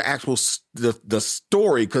point, these are actual the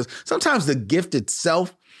story, because sometimes the gift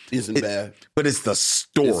itself isn't bad, but it's the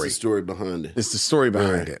story. It's the story behind it. It's the story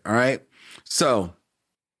behind it. All right. So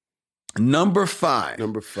number 5.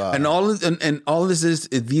 And all of this is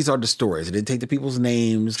these are the stories. I didn't take the people's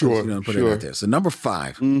names. Sure. Put it out there. So number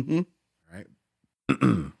 5. Mm-hmm. Right.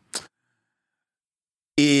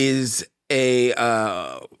 is a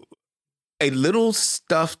little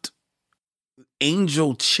stuffed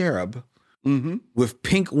angel cherub with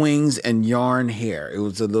pink wings and yarn hair. It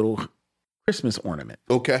was a little Christmas ornament.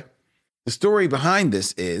 Okay. The story behind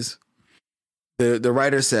this is the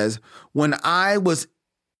writer says, when I was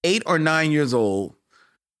 8 or 9 years old,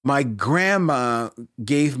 my grandma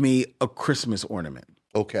gave me a Christmas ornament.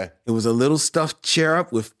 Okay. It was a little stuffed cherub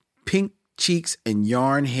with pink cheeks and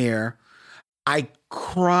yarn hair. I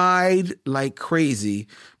cried like crazy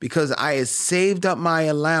because I had saved up my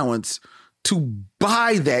allowance to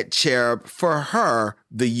buy that cherub for her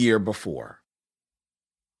the year before.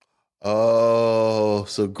 Oh,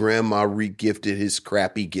 so grandma regifted his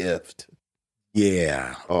crappy gift.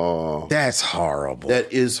 Yeah. Oh, that's horrible.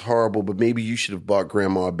 That is horrible, but maybe you should have bought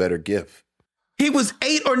grandma a better gift. He was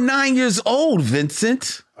 8 or 9 years old,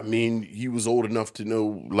 Vincent. I mean, he was old enough to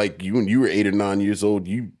know, like you, when you were 8 or 9 years old,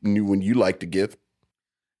 you knew when you liked a gift.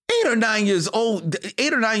 8 or 9 years old,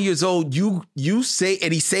 you say,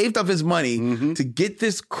 and he saved up his money to get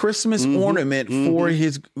this Christmas ornament for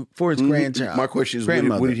his grandchild. My question is,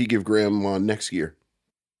 what did he give grandma next year?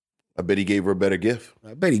 I bet he gave her a better gift.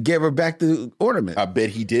 I bet he gave her back the ornament. I bet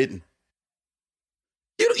he didn't.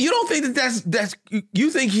 You don't think that's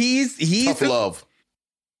you think he's tough love.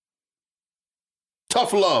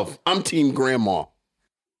 Tough love. I'm team grandma.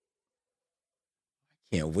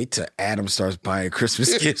 Can't wait till Adam starts buying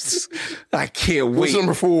Christmas gifts. I can't wait. What's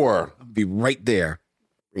number 4? I'll be right there.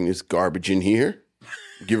 Bring this garbage in here.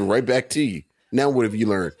 Give it right back to you. Now what have you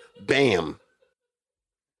learned? Bam.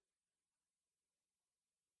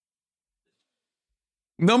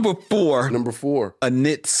 Number 4. A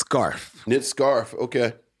knit scarf. Knit scarf.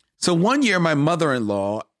 Okay. So one year my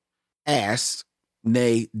mother-in-law asked,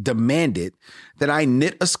 nay, demanded that I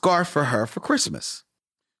knit a scarf for her for Christmas.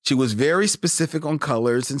 She was very specific on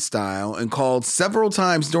colors and style and called several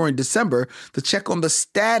times during December to check on the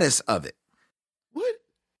status of it. What?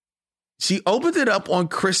 She opened it up on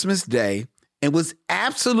Christmas Day and was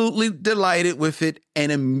absolutely delighted with it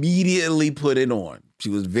and immediately put it on. She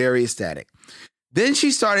was very ecstatic. Then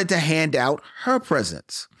she started to hand out her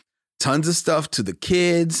presents. Tons of stuff to the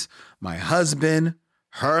kids, my husband,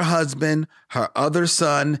 her other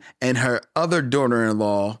son, and her other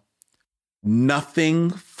daughter-in-law. Nothing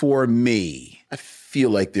for me. I feel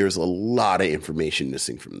like there's a lot of information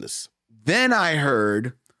missing from this. Then I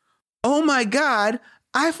heard, oh my God,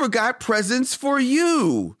 I forgot presents for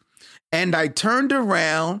you. And I turned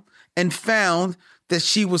around and found that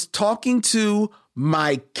she was talking to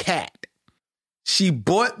my cat. She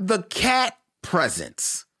bought the cat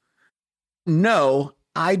presents. No,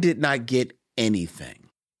 I did not get anything.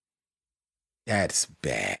 That's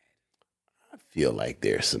bad. I feel like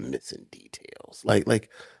there's some missing details. Like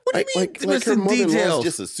her missing mother-in-law's details?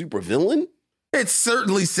 just a super villain? It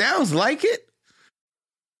certainly sounds like it.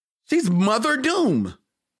 She's Mother Doom.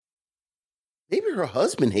 Maybe her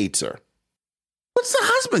husband hates her. What's the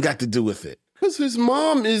husband got to do with it? Because his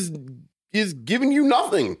mom is giving you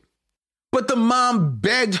nothing. But the mom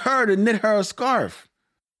begged her to knit her a scarf.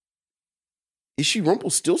 Is she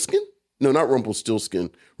Rumpelstiltskin? No, not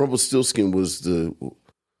Rumpelstiltskin. Rumpelstiltskin was the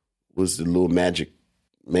little magic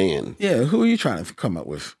man. Yeah, who are you trying to come up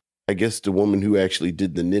with? I guess the woman who actually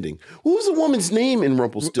did the knitting. What was the woman's name in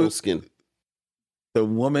Rumpelstiltskin? The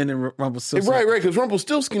woman in Rumpelstiltskin? Right, because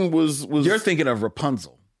Rumpelstiltskin was... You're thinking of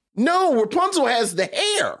Rapunzel. No, Rapunzel has the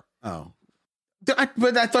hair. Oh.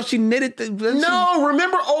 But I thought she knitted No,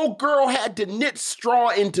 remember old girl had to knit straw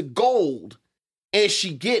into gold, and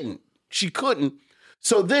she couldn't.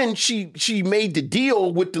 So then she made the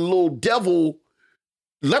deal with the little devil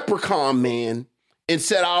leprechaun man and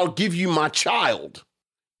said, I'll give you my child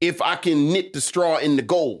if I can knit the straw into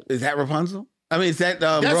gold. Is that Rapunzel? I mean, is that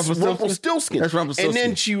that's Rumpelstiltskin? That's Rumpelstiltskin. And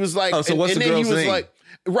then she was like, so what's the girl's name? Like,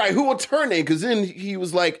 right, what's her name? Because then he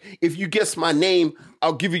was like, if you guess my name,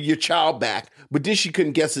 I'll give you your child back. But then she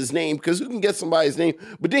couldn't guess his name because who can guess somebody's name?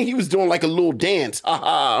 But then he was doing like a little dance. Ha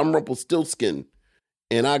ha, I'm Rumpelstiltskin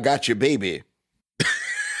and I got your baby.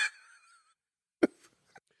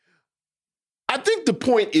 I think the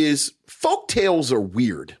point is folk tales are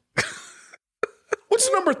weird. What's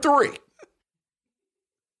number 3?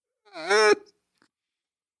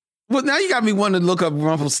 Well, now you got me wanting to look up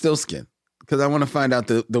Rumpelstiltskin because I want to find out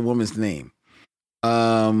the woman's name.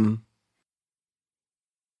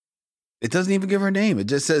 It doesn't even give her name. It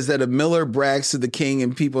just says that a miller brags to the king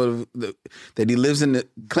and people that he lives in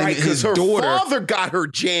right, because her father got her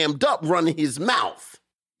jammed up running his mouth.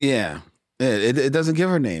 Yeah. It doesn't give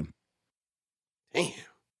her name. Damn.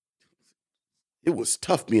 It was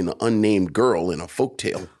tough being an unnamed girl in a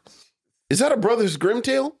folktale. Is that a Brothers Grimm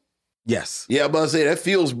tale? Yes. Yeah, I'm about to say, that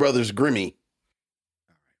feels Brothers Grimmy.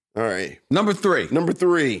 All right. Number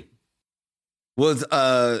 3 was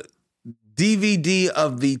a DVD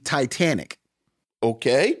of the Titanic.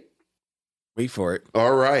 Okay. Wait for it.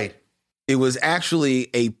 All right. It was actually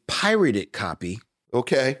a pirated copy.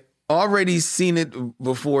 Okay. Already seen it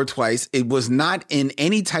before twice. It was not in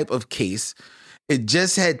any type of case. It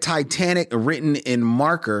just had Titanic written in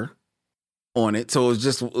marker on it. So it was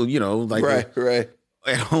just, like right.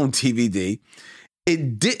 at-home DVD.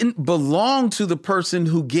 It didn't belong to the person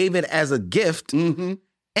who gave it as a gift. Mm-hmm.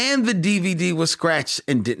 And the DVD was scratched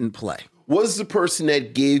and didn't play. Was the person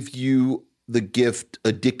that gave you the gift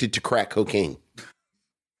addicted to crack cocaine?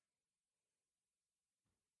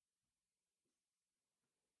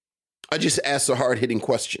 I just asked the hard-hitting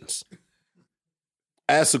questions.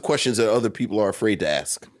 I ask the questions that other people are afraid to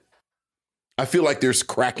ask. I feel like there's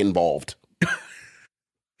crack involved.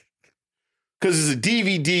 Because it's a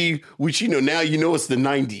DVD, which, now it's the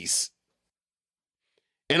 90s.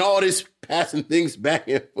 And all this passing things back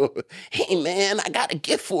and forth. Hey, man, I got a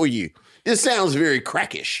gift for you. This sounds very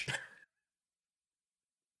crackish.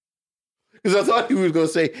 Because I thought he was going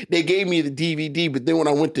to say, they gave me the DVD, but then when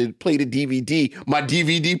I went to play the DVD, my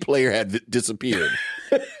DVD player had disappeared.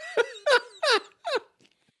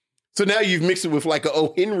 So now you've mixed it with like a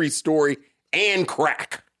O. Henry story and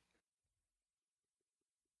crack.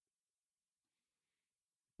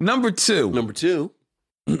 Number 2.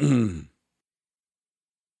 The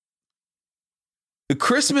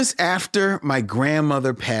Christmas after my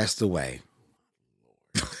grandmother passed away.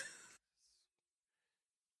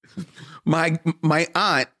 My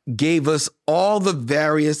aunt gave us all the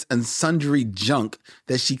various and sundry junk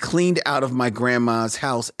that she cleaned out of my grandma's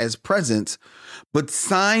house as presents, but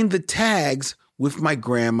signed the tags with my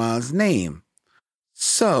grandma's name.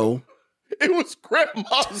 So it was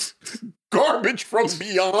grandma's garbage from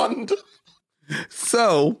beyond.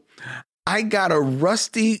 So I got a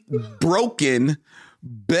rusty, broken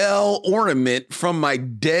bell ornament from my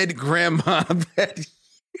dead grandma that year.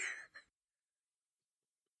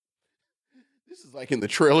 This is like in the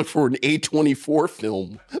trailer for an A24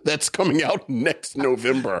 film that's coming out next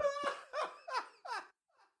November.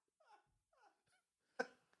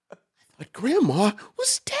 But grandma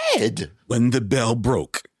was dead. When the bell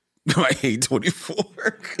broke. My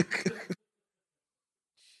A24.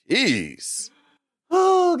 Jeez.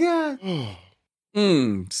 Oh, God.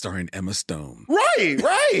 Starring Emma Stone.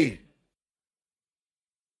 Right.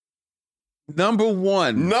 Number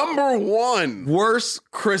 1.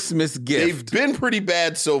 Worst Christmas gift. They've been pretty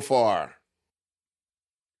bad so far.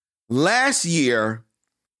 Last year,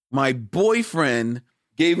 my boyfriend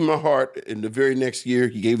gave him a heart, and the very next year,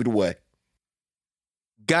 he gave it away.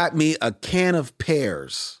 Got me a can of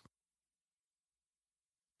pears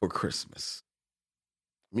for Christmas.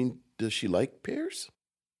 I mean, does she like pears?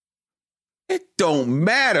 It don't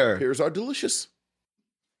matter. Pears are delicious.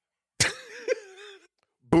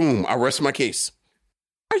 Boom, I rest my case.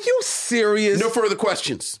 Are you serious? No further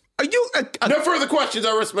questions. Are you... No further questions,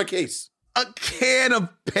 I rest my case. A can of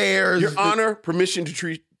pears. Your Honor, permission to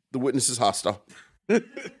treat The witness is hostile.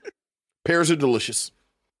 Pears are delicious.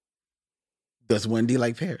 Does Wendy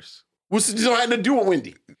like pears? What's it have to do with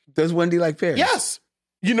Wendy? Does Wendy like pears? Yes.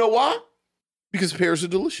 You know why? Because pears are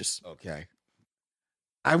delicious. Okay.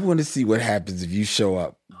 I want to see what happens if you show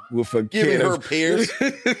up with a Giving kid her of pears.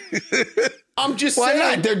 I'm just Why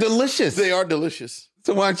saying. not? They're delicious. They are delicious.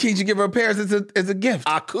 So why can't you give her pears as a gift?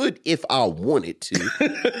 I could if I wanted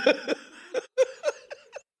to.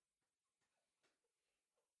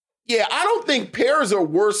 Yeah, I don't think pears are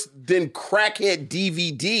worse than crackhead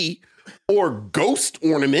DVD or ghost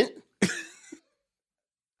ornament.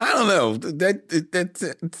 I don't know.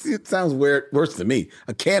 It sounds weird. Worse to me.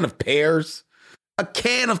 A can of pears. A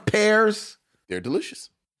can of pears. They're delicious.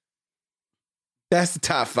 That's the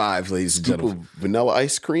top 5, ladies and Scoop gentlemen. of vanilla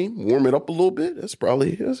ice cream, warm it up a little bit. That's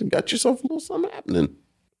probably got yourself a little something happening.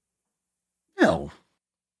 No.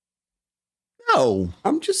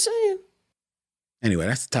 I'm just saying. Anyway,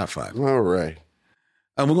 that's the top 5. All right.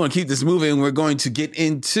 And we're going to keep this moving. We're going to get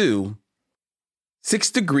into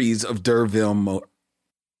 6 Degrees of D'Urville.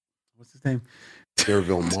 What's his name?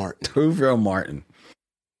 D'Urville Martin. D'Urville Martin.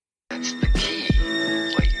 That's the key.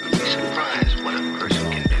 Like, you'd be surprised what a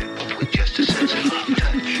person can do with just a sensitive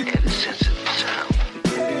touch and a sensitive sound.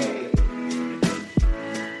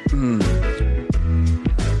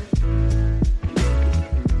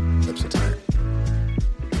 Lips are tired.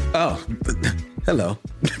 Oh, hello.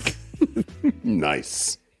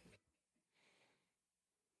 Nice.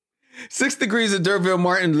 6 Degrees of D'Urville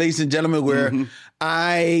Martin, ladies and gentlemen, where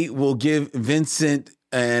I will give Vincent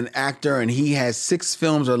an actor and he has 6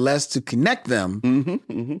 films or less to connect them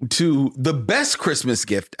to the best Christmas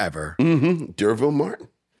gift ever. D'Urville Martin.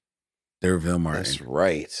 D'Urville Martin. That's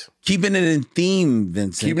right. Keeping it in theme,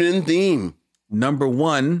 Vincent. Keeping it in theme. Number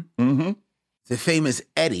 1, the famous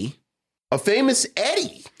Eddie. A famous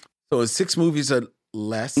Eddie. So it's 6 movies or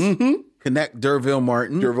less. Connect D'Urville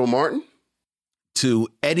Martin D'Urville Martin. to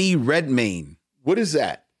Eddie Redmayne. What is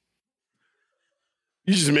that?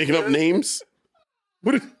 You just making up names?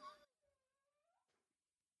 What is...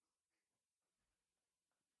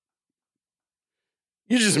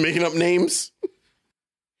 You just making up names?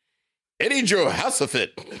 Eddie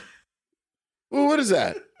Jehoshaphat. Well, what is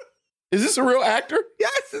that? Is this a real actor?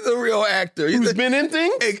 Yes, he's a real actor. He's Who's an been in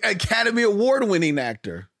things? Academy Award winning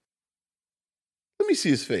actor. Let me see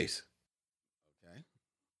his face. Okay.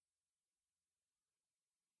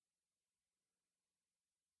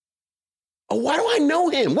 Oh, why do I know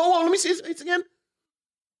him? Whoa, let me see his face again.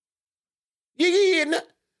 Yeah. No.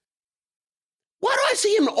 Why do I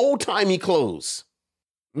see him in old-timey clothes?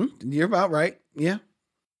 You're about right. Yeah.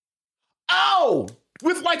 Oh,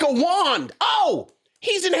 with like a wand. Oh,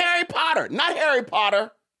 he's in Harry Potter. Not Harry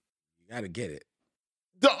Potter. You got to get it.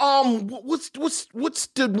 The what's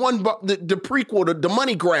the one the prequel, the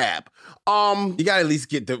money grab? You got to at least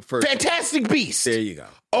get the first. Fantastic Beasts. There you go.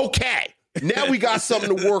 Okay, now we got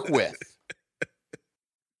something to work with.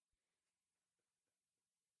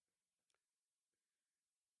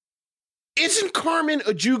 Isn't Carmen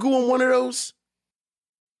Ejugu in one of those?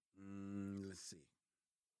 Let's see.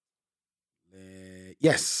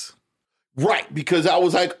 Yes. Right, because I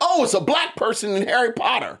was like, oh, it's a black person in Harry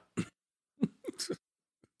Potter.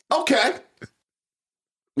 Okay.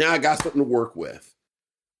 Now I got something to work with.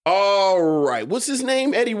 All right. What's his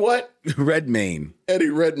name? Eddie what? Redmayne. Eddie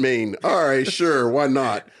Redmayne. All right, sure. Why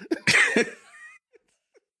not?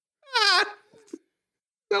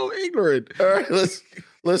 So ignorant. All right,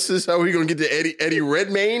 let's just how we gonna get to Eddie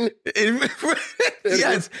Redmayne?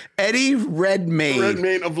 Yes, Eddie Redmayne.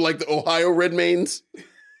 Redmayne of like the Ohio Redmaynes.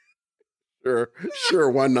 Sure,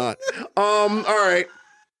 why not? All right.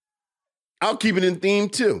 I'll keep it in theme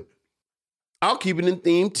too.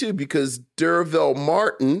 Because D'Urville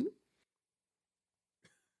Martin.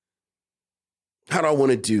 How do I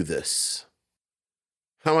want to do this?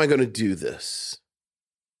 How am I going to do this?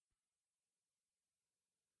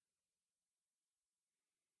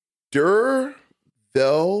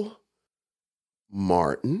 D'Urville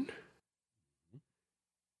Martin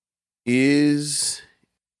is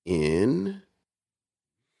in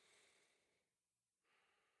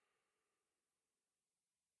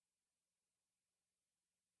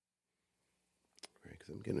because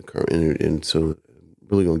I'm getting Carmen, and so I'm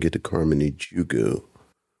really gonna get to Carmen Ejugu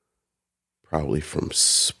probably from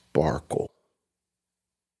Sparkle.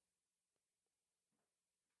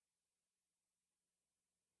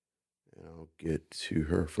 And I'll get to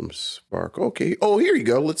her from Sparkle. Okay. Oh, here you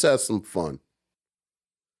go. Let's have some fun.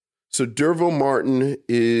 So D'Urville Martin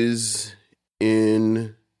is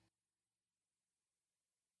in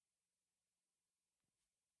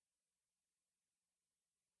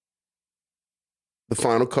The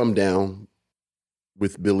Final Come Down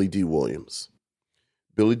with Billy D. Williams.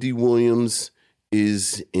 Billy D. Williams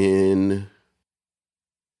is in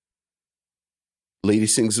Lady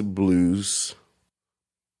Sings the Blues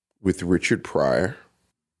with Richard Pryor.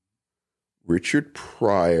 Richard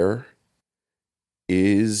Pryor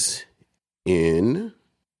is in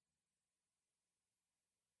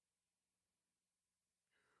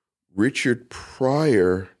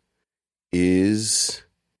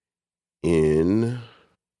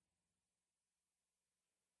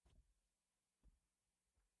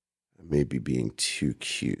I may be being too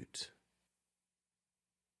cute.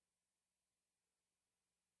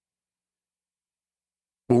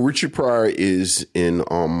 Well, Richard Pryor is in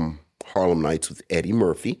Harlem Nights with Eddie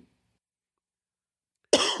Murphy.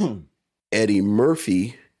 Eddie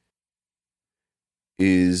Murphy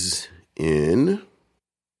is in,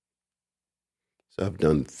 so I've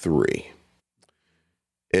done 3.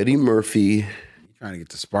 Eddie Murphy. You're trying to get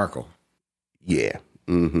to Sparkle. Yeah.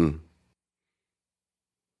 Mm-hmm.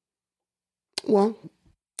 Well,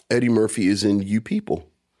 Eddie Murphy is in You People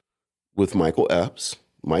with Mike Epps.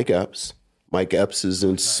 Mike Epps is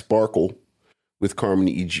in Sparkle with Carmen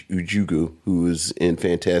Ejugu, who is in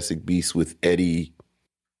Fantastic Beasts with Eddie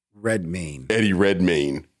Redmayne,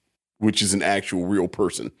 which is an actual real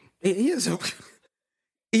person. He is a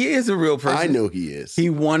real person. I know he is.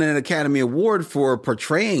 He won an Academy Award for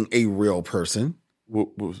portraying a real person.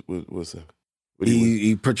 What was that?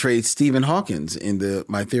 He portrayed Stephen Hawkins in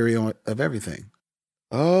My Theory of Everything.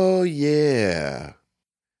 Oh, yeah.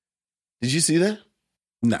 Did you see that?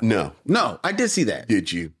 No, I did see that.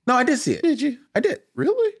 Did you? No, I did see it. Did you? I did.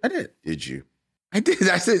 Really? I did. Did you? I did.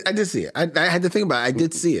 I did see it. I had to think about it. I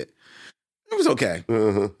did see it. It was okay.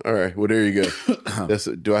 Uh-huh. All right. Well, there you go.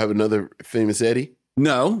 Do I have another famous Eddie?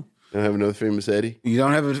 No. Do I have another famous Eddie? You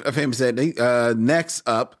don't have a famous Eddie. Next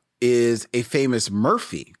up is a famous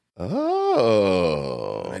Murphy.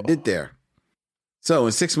 Oh. I did there. So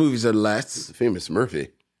in 6 movies or less. The famous Murphy.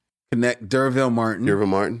 Connect D'Urville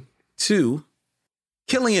Martin. To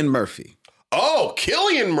Cillian Murphy. Oh,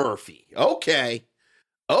 Cillian Murphy. Okay.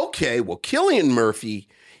 Well, Cillian Murphy,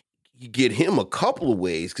 you get him a couple of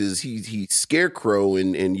ways because he's Scarecrow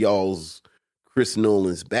in y'all's Chris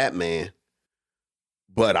Nolan's Batman.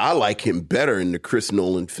 But I like him better in the Chris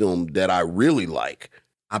Nolan film that I really like.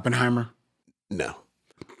 Oppenheimer? No.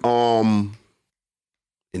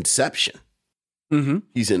 Inception. Mm-hmm.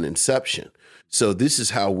 He's in Inception. So this is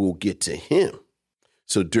how we'll get to him.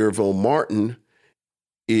 So D'Urville Martin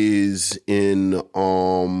is in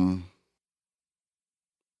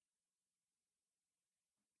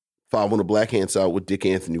Five on the Black Hand Side with Dick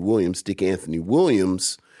Anthony Williams. Dick Anthony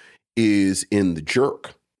Williams is in The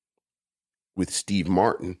Jerk with Steve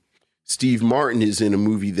Martin. Steve Martin is in a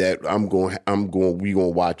movie that we're gonna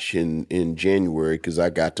watch in January because I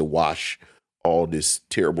got to wash all this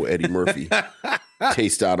terrible Eddie Murphy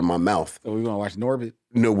taste out of my mouth. So we're gonna watch Norbit?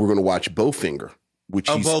 No, we're gonna watch Bowfinger, which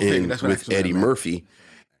he's in with Eddie Murphy.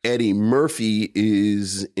 Eddie Murphy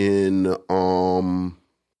is in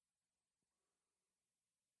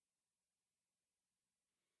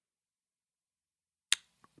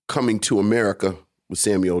Coming to America with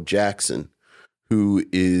Samuel Jackson, who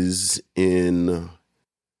is in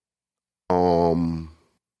Django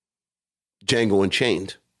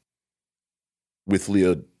Unchained with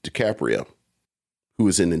Leo DiCaprio, who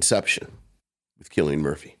is in Inception with Cillian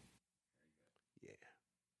Murphy. Yeah.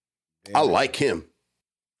 I like him.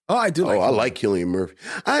 Oh, I do like him. I like Cillian Murphy.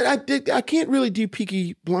 I can't really do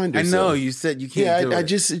Peaky Blinders. I know, you said you can't do it. I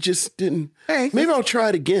just didn't. Hey, maybe I'll try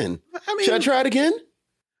it again. Should I try it again?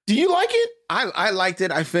 Do you like it? I liked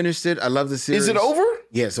it. I finished it. I love the series. Is it over?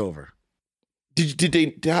 Yeah, it's over. Did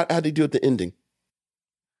they? How'd they do at the ending?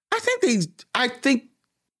 I think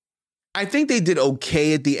they did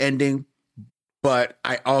okay at the ending, but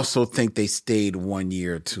I also think they stayed 1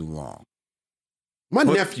 year too long. My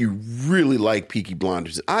nephew really liked Peaky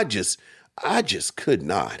Blinders. I just could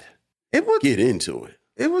not get into it.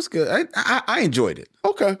 It was good. I enjoyed it.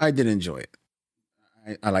 Okay. I did enjoy it.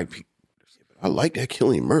 I like Peaky Blinders. I like that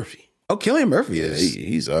Cillian Murphy. Oh, Cillian Murphy is.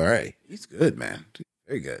 He's all right. He's good, man.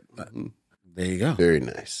 Very good. There you go. Very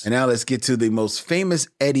nice. And now let's get to the most famous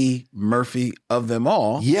Eddie Murphy of them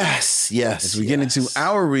all. Yes. As we get into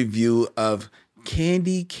our review of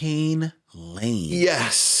Candy Cane Lane.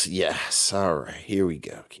 Yes. All right. Here we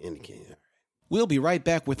go. Candy Cane. We'll be right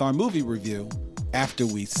back with our movie review after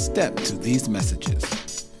we step to these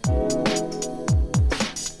messages.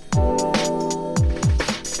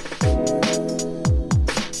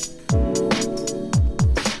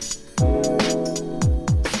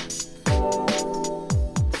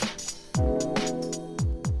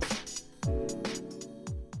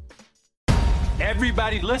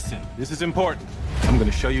 Everybody listen. This is important. I'm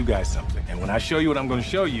gonna show you guys something. And when I show you what I'm gonna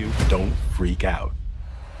show you, don't freak out.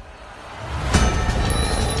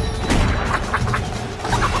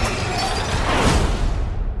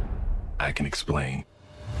 I can explain.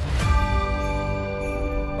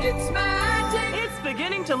 It's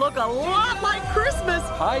beginning to look a lot like Christmas.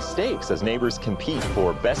 High stakes as neighbors compete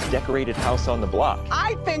for best decorated house on the block.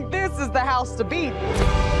 I think this is the house to beat.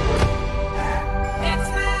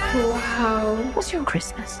 Wow. What's your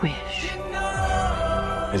Christmas wish?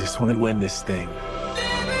 I just want to win this thing.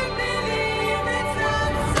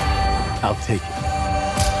 I'll take it.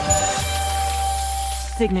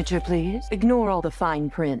 Signature, please. Ignore all the fine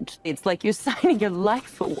print. It's like you're signing your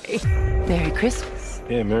life away. Merry Christmas.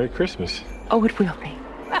 Yeah, Merry Christmas. Oh, it will be.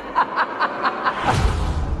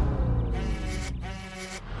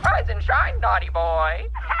 Rise and shine, naughty boy.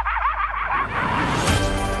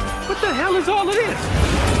 What the hell is all of this?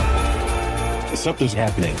 Something's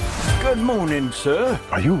happening. Good morning, sir.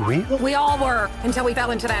 Are you real? We all were, until we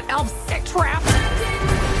fell into that elf sick trap.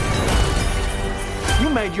 You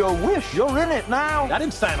made your wish. You're in it now. I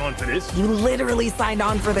didn't sign on for this. You literally signed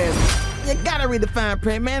on for this. You gotta read the fine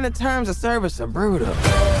print, man. The terms of service are brutal.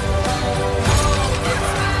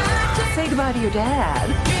 Say goodbye to your dad.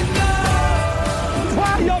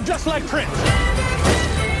 Why are y'all just like Prince?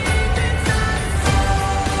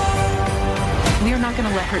 We are not going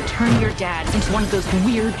to let her turn your dad into one of those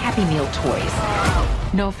weird Happy Meal toys.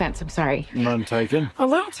 No offense, I'm sorry. None taken. A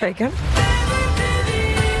little taken.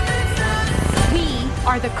 We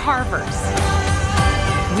are the Carvers.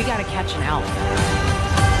 We got to catch an elf.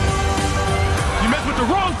 You messed with the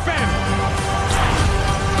wrong family.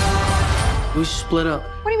 We split up.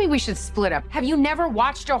 What do you mean we should split up? Have you never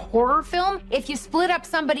watched a horror film? If you split up,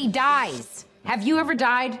 somebody dies. Have you ever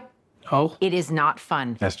died? Oh? It is not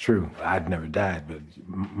fun. That's true. I'd never died, but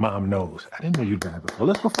Mom knows. I didn't know you died before.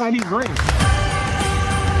 Let's go find these rings. Is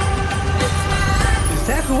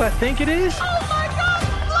that who I think it is? Oh my God,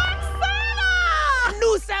 Black Santa! I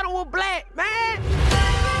knew Santa was black, man.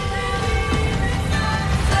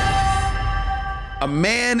 A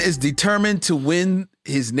man is determined to win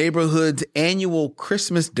his neighborhood's annual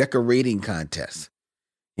Christmas decorating contest.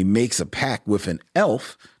 He makes a pact with an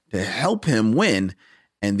elf to help him win,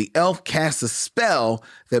 and the elf casts a spell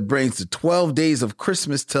that brings the 12 days of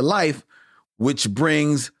Christmas to life, which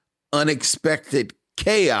brings unexpected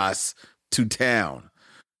chaos to town.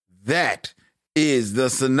 That is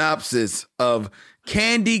the synopsis of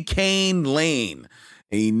Candy Cane Lane,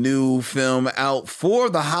 a new film out for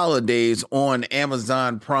the holidays on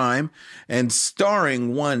Amazon Prime and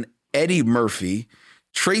starring one Eddie Murphy,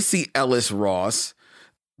 Tracy Ellis Ross,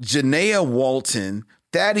 Janaea Walton,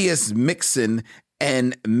 Thaddeus Mixon,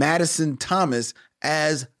 and Madison Thomas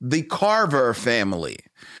as the Carver family.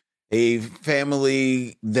 A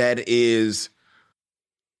family that is,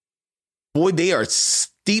 boy, they are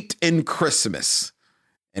steeped in Christmas.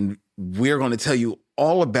 And we're going to tell you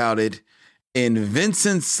all about it in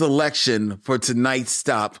Vincent's selection for tonight's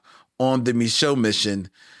stop on the Michaud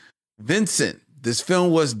Mission. Vincent, this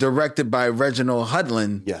film was directed by Reginald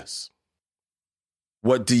Hudlin. Yes.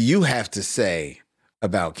 What do you have to say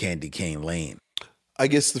about Candy Cane Lane? I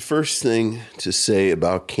guess the first thing to say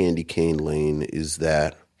about Candy Cane Lane is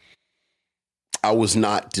that I was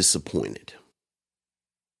not disappointed.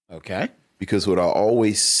 Okay. Because what I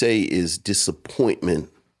always say is disappointment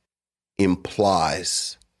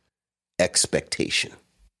implies expectation.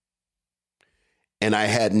 And I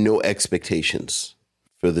had no expectations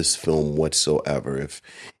for this film whatsoever.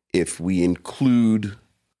 If we include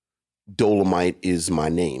Dolomite Is My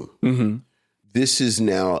Name, mm-hmm. This is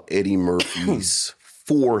now Eddie Murphy's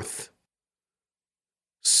fourth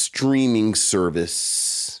streaming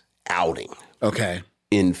service outing. Okay.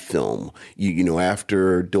 In film. You know,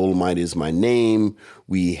 after Dolomite Is My Name,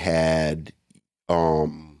 we had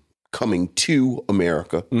Coming to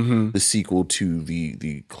America, mm-hmm. the sequel to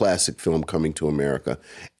the classic film Coming to America,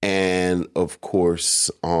 and of course,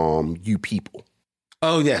 You People.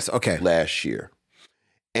 Oh yes, okay. Last year,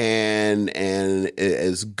 and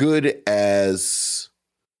as good as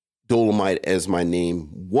Dolomite As My Name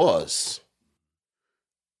was,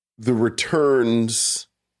 the returns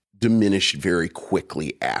diminished very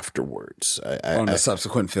quickly afterwards. On the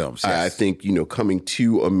subsequent films, yes. I think, you know, Coming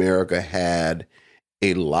to America had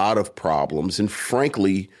a lot of problems. And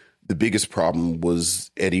frankly, the biggest problem was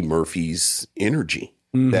Eddie Murphy's energy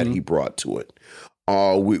mm-hmm. that he brought to it.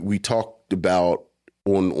 We talked about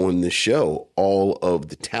on the show all of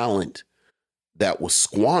the talent that was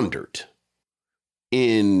squandered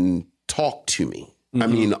in Talk to Me. Mm-hmm. I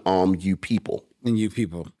mean, You People. And You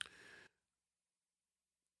People.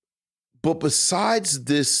 But besides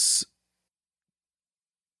this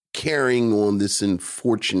carrying on this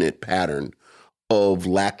unfortunate pattern of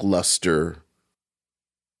lackluster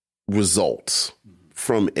results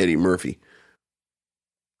from Eddie Murphy,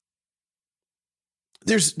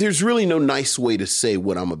 there's really no nice way to say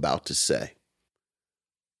what I'm about to say.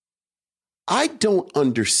 I don't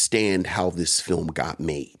understand how this film got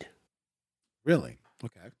made. Really?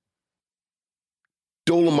 Okay.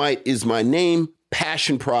 Dolomite Is My Name,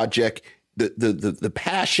 passion project, the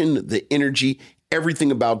passion, the energy,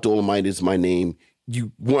 everything about Dolomite Is My Name.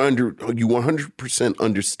 You 100%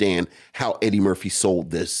 understand how Eddie Murphy sold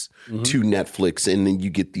this to Netflix, and then you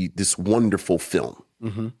get this wonderful film.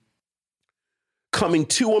 Mm-hmm. Coming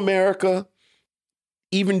to America,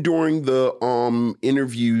 even during the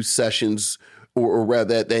interview sessions, or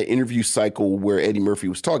rather that interview cycle where Eddie Murphy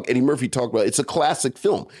was talking, Eddie Murphy talked about it's a classic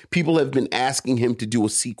film. People have been asking him to do a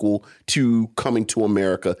sequel to Coming to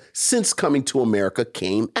America since Coming to America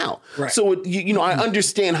came out. Right. So, I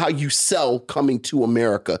understand how you sell Coming to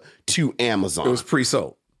America to Amazon. It was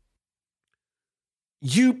pre-sold.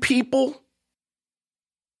 You people,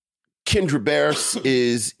 Kendra Barris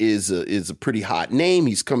is a pretty hot name.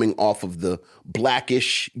 He's coming off of the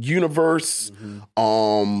Blackish universe.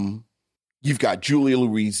 Mm-hmm. You've got Julia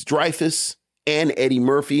Louis-Dreyfus and Eddie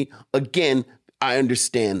Murphy. Again, I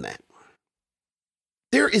understand that.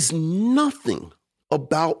 There is nothing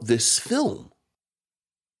about this film.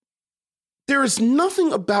 There is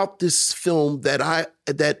nothing about this film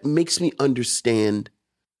that makes me understand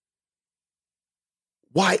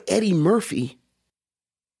why Eddie Murphy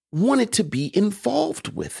wanted to be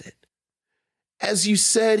involved with it. As you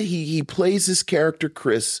said, he plays this character,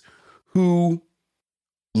 Chris, who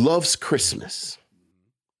loves Christmas.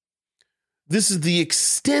 This is the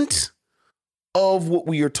extent of what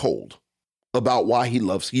we are told about why he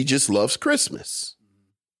just loves Christmas.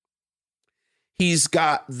 He's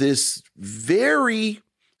got this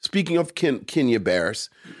speaking of Kenya Barris,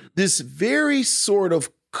 this very sort of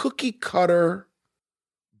cookie cutter,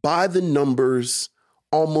 by the numbers,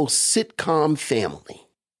 almost sitcom family.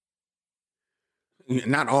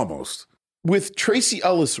 Not almost. With Tracee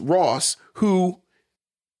Ellis Ross, who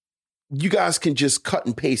you guys can just cut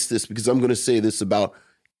and paste this because I'm going to say this about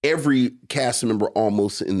every cast member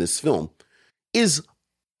almost in this film, is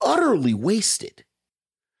utterly wasted.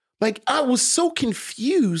 Like, I was so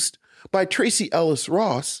confused by Tracee Ellis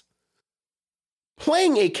Ross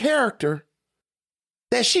playing a character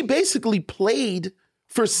that she basically played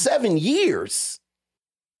for 7 years.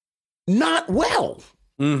 Not well.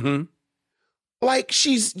 Mm-hmm. Like,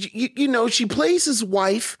 she's, she plays his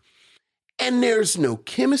wife, and there's no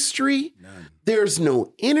chemistry. None. There's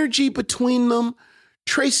no energy between them.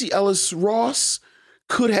 Tracee Ellis Ross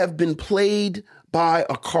could have been played by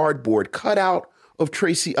a cardboard cutout of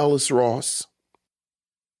Tracee Ellis Ross.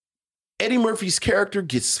 Eddie Murphy's character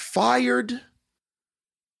gets fired,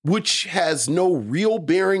 which has no real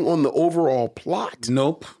bearing on the overall plot.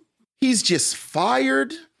 Nope. He's just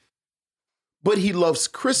fired, but he loves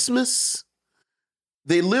Christmas.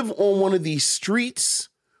 They live on one of these streets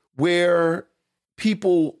where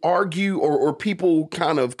people argue or people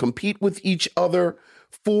kind of compete with each other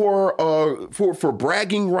for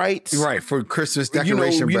bragging rights. Right, for Christmas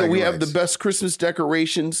decoration. We have the best Christmas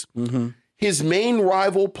decorations. Mm-hmm. His main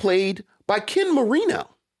rival played by Ken Marino.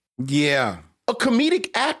 Yeah. A comedic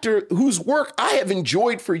actor whose work I have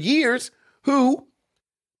enjoyed for years, who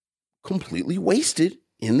completely wasted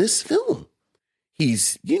in this film.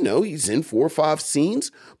 He's in 4 or 5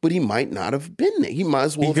 scenes, but he might not have been there. He might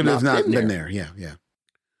as well have not been there. Yeah, yeah.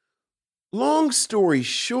 Long story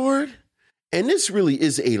short, and this really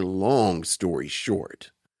is a long story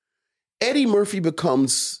short, Eddie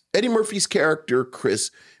Murphy's character,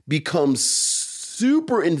 Chris, becomes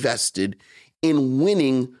super invested in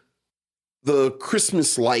winning the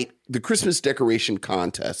Christmas decoration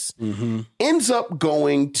contest. Mm-hmm. Ends up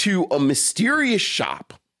going to a mysterious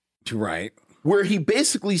shop. Right. Where he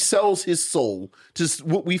basically sells his soul to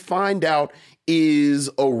what we find out is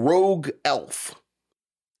a rogue elf.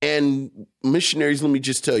 And missionaries, let me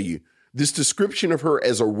just tell you, this description of her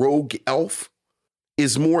as a rogue elf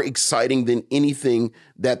is more exciting than anything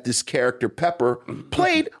that this character Pepper,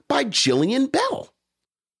 played by Jillian Bell.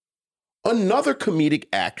 Another comedic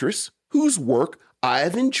actress whose work I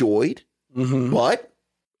have enjoyed, but,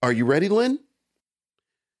 are you ready, Lynn?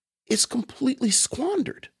 It's completely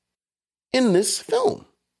squandered in this film.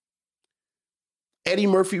 Eddie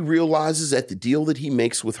Murphy realizes that the deal that he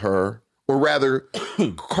makes with her, or rather,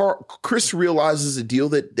 Chris realizes a deal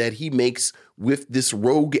that he makes with this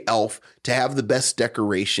rogue elf to have the best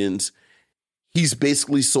decorations. he's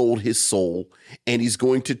basically sold his soul, and he's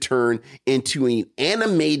going to turn into an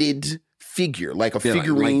animated figure, like a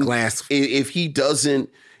figurine. Like glass. If he doesn't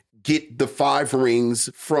get the 5 rings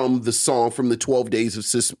from the song, from the 12 Days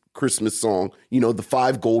of Christmas song, the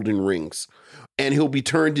 5 golden rings. And he'll be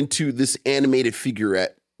turned into this animated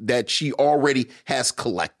figurette that she already has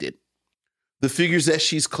collected. The figures that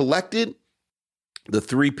she's collected, the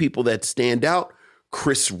 3 people that stand out,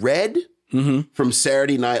 Chris Redd from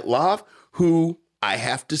Saturday Night Live, who I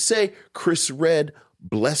have to say, Chris Redd,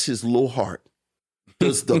 bless his little heart,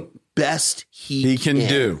 does the best he can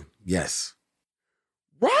do. Yes.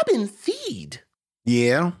 Robin Thede.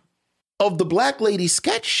 Yeah. Of the Black Lady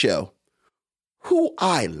Sketch Show, who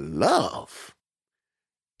I love,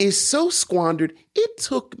 is so squandered. It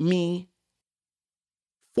took me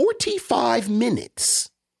 45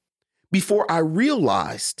 minutes before I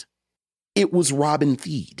realized it was Robin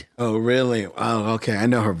Thede. Oh, really? Oh, okay. I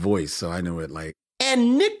know her voice, so I know it like.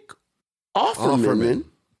 And Nick Offerman,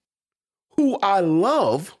 who I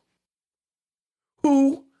love,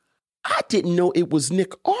 who I didn't know it was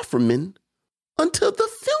Nick Offerman until the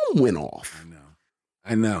film went off.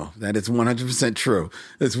 I know. That is 100% true.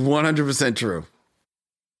 It's 100% true.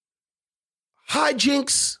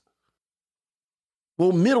 Hijinks,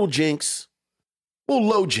 middle jinx,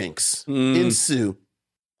 low jinx ensue.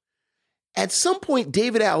 At some point,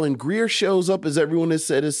 David Alan Grier shows up, as everyone has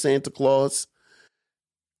said, as Santa Claus.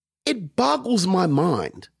 It boggles my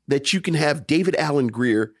mind that you can have David Alan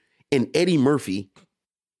Grier and Eddie Murphy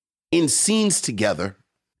in scenes together,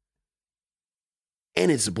 and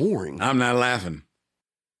it's boring. I'm not laughing.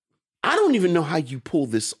 I don't even know how you pull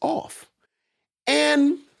this off.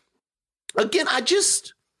 And again, I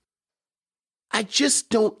just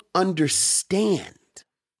don't understand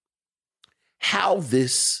how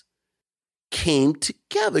this came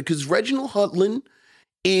together, because Reginald Hudlin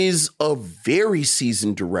is a very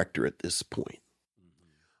seasoned director at this point.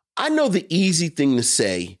 I know the easy thing to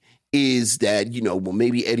say is that,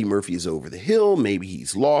 maybe Eddie Murphy is over the hill, maybe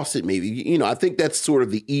he's lost it, maybe, I think that's sort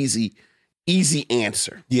of the easy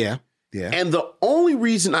answer. Yeah. Yeah. And the only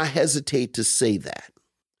reason I hesitate to say that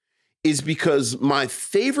is because my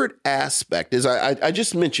favorite aspect, as I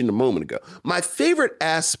just mentioned a moment ago, my favorite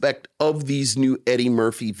aspect of these new Eddie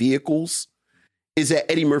Murphy vehicles is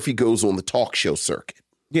that Eddie Murphy goes on the talk show circuit.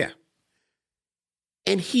 Yeah.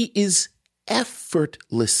 And he is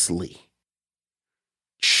effortlessly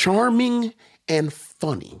charming and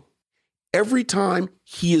funny every time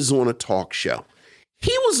he is on a talk show.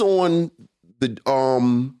 He was on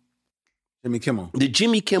the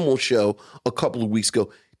Jimmy Kimmel show a couple of weeks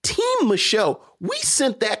ago. Team Michelle, we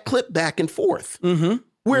sent that clip back and forth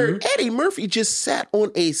where Eddie Murphy just sat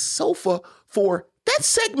on a sofa for, that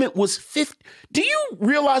segment was 50. Do you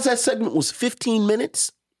realize that segment was 15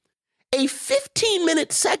 minutes? A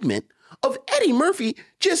 15-minute segment of Eddie Murphy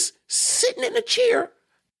just sitting in a chair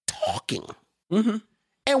talking. And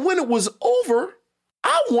when it was over,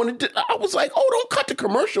 I was like, oh, don't cut the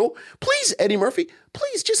commercial. Please, Eddie Murphy,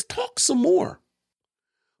 please just talk some more.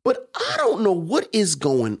 But I don't know what is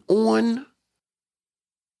going on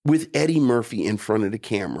with Eddie Murphy in front of the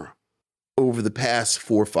camera over the past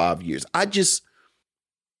 4 or 5 years. I just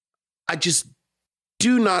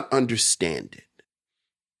do not understand it.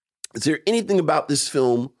 Is there anything about this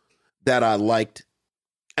film that I liked?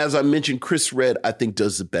 As I mentioned, Chris Redd, I think,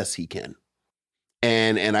 does the best he can.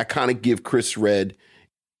 And I kind of give Chris Redd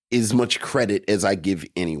as much credit as I give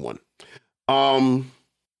anyone.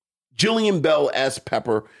 Jillian Bell as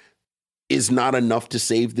Pepper is not enough to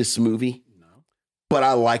save this movie, but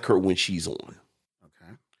I like her when she's on.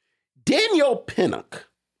 Okay. Danielle Pinnock.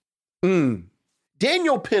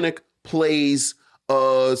 Danielle Pinnock plays.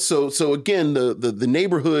 So again, the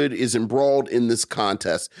neighborhood is embroiled in this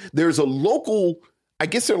contest. There's a local, I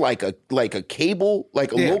guess they're like a cable,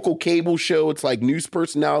 local cable show. It's like news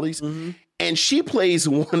personalities. And she plays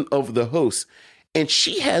one of the hosts. And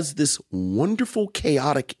she has this wonderful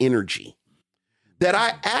chaotic energy that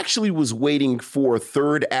I actually was waiting for a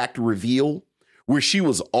third act reveal where she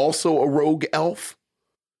was also a rogue elf,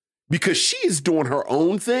 because she is doing her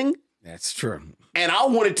own thing. That's true. And I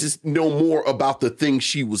wanted to know more about the thing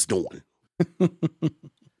she was doing.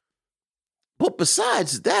 But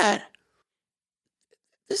besides that,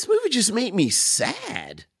 this movie just made me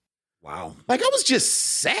sad. Wow. Like, I was just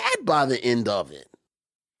sad by the end of it.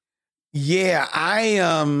 Yeah,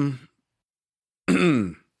 I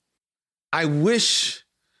wish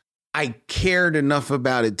I cared enough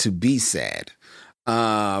about it to be sad,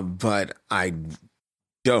 but I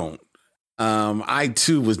don't. I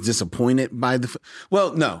too was disappointed by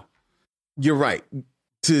well, no, you're right.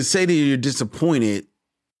 To say that you're disappointed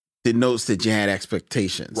denotes that you had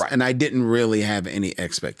expectations. Right. And I didn't really have any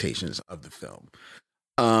expectations of the film.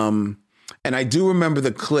 And I do remember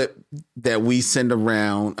the clip that we send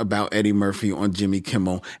around about Eddie Murphy on Jimmy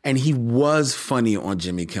Kimmel, and he was funny on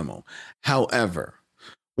Jimmy Kimmel. However,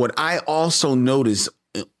 what I also noticed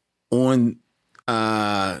on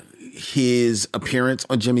his appearance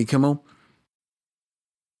on Jimmy Kimmel,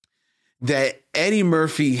 that Eddie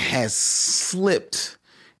Murphy has slipped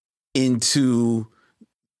into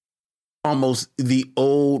almost the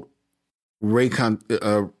old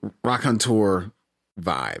raconteur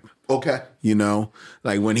vibe. Okay. You know,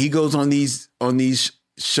 like when he goes on these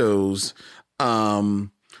shows,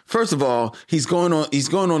 first of all, he's going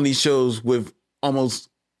on these shows with almost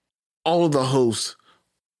all of the hosts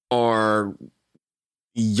are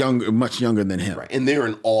much younger than him. Right. And they're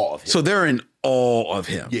in awe of him. So they're in awe of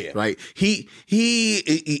him. Yeah. Right.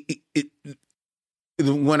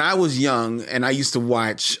 When I was young and I used to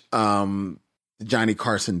watch the Johnny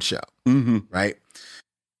Carson show, right?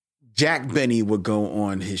 Jack Benny would go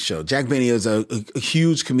on his show. Jack Benny is a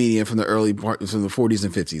huge comedian from the early part, from the 40s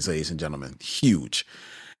and 50s, ladies and gentlemen. Huge.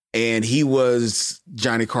 And he was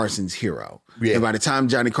Johnny Carson's hero. Yeah. And by the time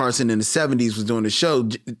Johnny Carson in the 70s was doing the show,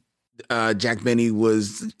 Jack Benny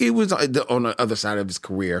was on the other side of his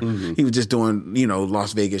career. He was just doing,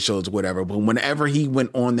 Las Vegas shows or whatever. But whenever he went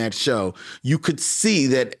on that show, you could see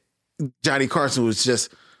that Johnny Carson was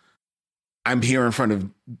just, I'm here in front of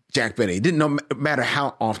Jack Benny. It didn't matter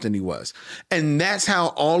how often he was. And that's how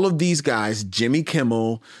all of these guys, Jimmy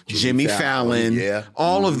Kimmel, Jimmy Fallon,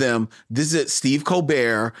 all of them, this is Steve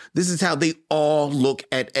Colbert, this is how they all look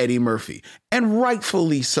at Eddie Murphy. And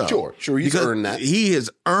rightfully so. Sure. He's earned that. He has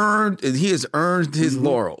earned his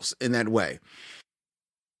laurels in that way.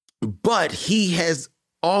 But he has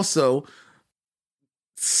also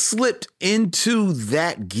slipped into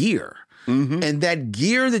that gear. And that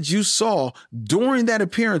gear that you saw during that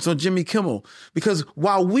appearance on Jimmy Kimmel, because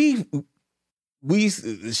while we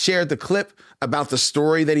shared the clip about the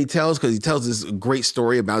story that he tells, because he tells this great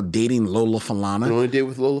story about dating Lola Falana. What only did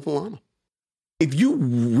with Lola Falana. If you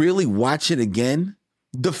really watch it again,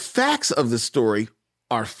 the facts of the story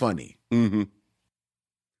are funny.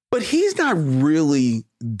 But he's not really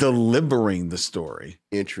delivering the story.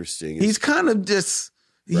 Interesting. He's kind of just...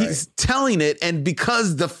 He's telling it, and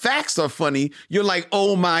because the facts are funny, you're like,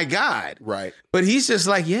 oh my God. Right. But he's just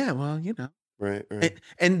like, yeah, well, Right.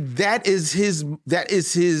 And that is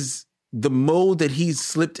the mode that he's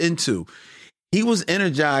slipped into. He was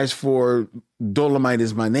energized for Dolomite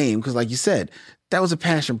Is My Name, because like you said, that was a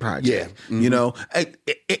passion project. Yeah.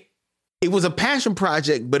 It was a passion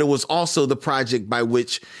project, but it was also the project by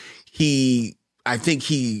which I think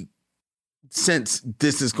he sensed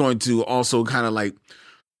this is going to also kind of like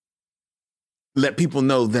let people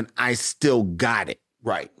know that I still got it.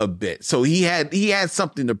 Right. A bit. So he had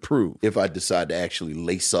something to prove. If I decide to actually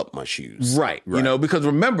lace up my shoes. Right. Because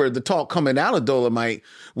remember, the talk coming out of Dolomite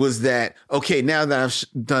was that, okay, now that I've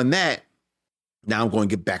done that, now I'm going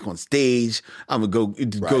to get back on stage. I'm going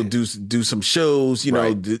to go do some shows,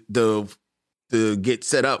 to get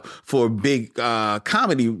set up for a big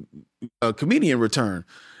comedian return.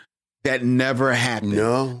 That never happened.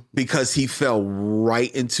 No. Because he fell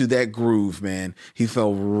right into that groove, man. He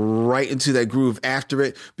fell right into that groove after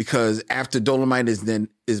it, because after Dolomite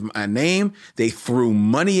Is My Name, they threw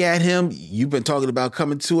money at him. You've been talking about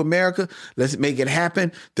coming to America. Let's make it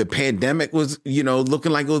happen. The pandemic was,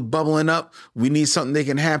 looking like it was bubbling up. We need something that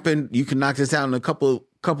can happen. You can knock this out in a couple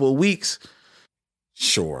of weeks.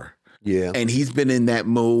 Sure. Yeah. And he's been in that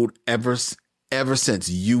mode ever since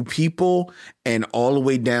You People and all the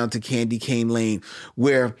way down to Candy Cane Lane,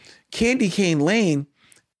 where Candy Cane Lane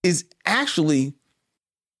is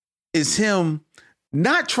him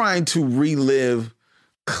not trying to relive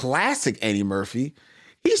classic Eddie Murphy.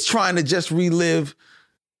 He's trying to just relive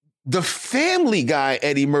the Family Guy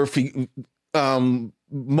Eddie Murphy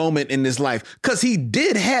moment in his life, because he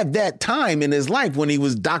did have that time in his life when he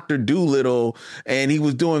was Dr. Dolittle and he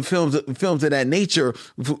was doing films of that nature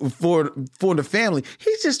for the family.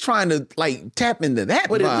 He's just trying to like tap into that.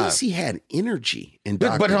 But vibe. at least he had energy in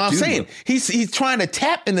Dr. But I'm Dolittle. saying he's trying to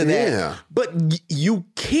tap into that. Yeah. But you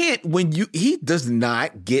can't he does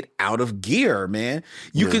not get out of gear, man.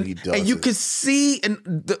 You can see, and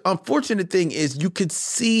the unfortunate thing is you could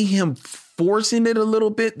see him forcing it a little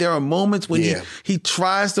bit. There are moments when he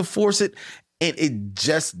tries to force it and it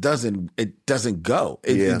just doesn't go.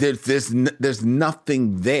 There's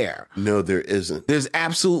nothing there. No, there isn't. There's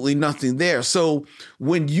absolutely nothing there. So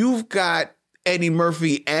when you've got Eddie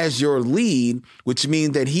Murphy as your lead, which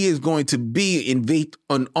means that he is going to be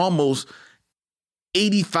on almost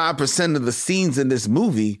 85% of the scenes in this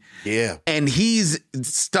movie. Yeah. And he's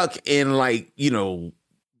stuck in like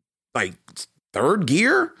third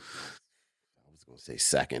gear. Say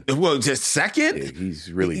second. Well, just second. Yeah,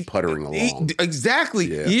 he's really puttering along. Exactly.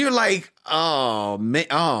 Yeah. You're like, oh man.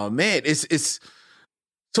 It's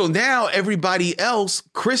so now everybody else,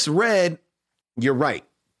 Chris Redd, you're right,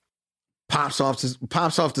 pops off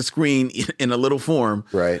the screen in a little form.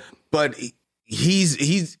 Right. But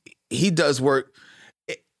he does work.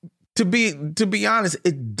 To be honest,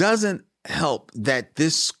 it doesn't help that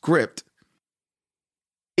this script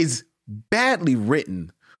is badly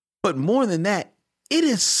written, but more than that, it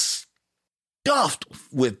is stuffed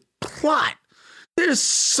with plot. There's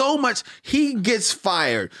so much. He gets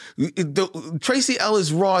fired. Tracy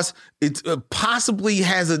Ellis Ross possibly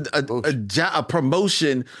has a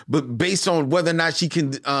promotion, but based on whether or not she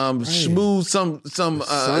can schmooze some son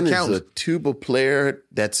accounts. Is a tuba player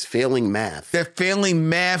that's failing math. They're failing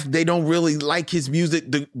math. They don't really like his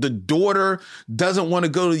music. The daughter doesn't want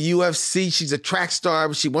to go to UFC. She's a track star,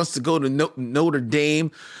 but she wants to go to Notre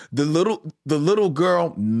Dame. The little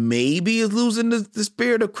girl maybe is losing the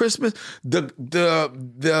spirit of Christmas. The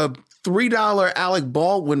 $3 Alec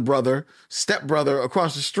Baldwin stepbrother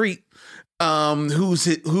across the street,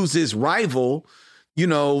 who's his rival. You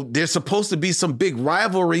know, there's supposed to be some big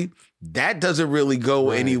rivalry. That doesn't really go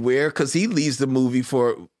anywhere because he leaves the movie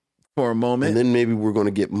for a moment. And then maybe we're going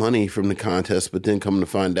to get money from the contest, but then come to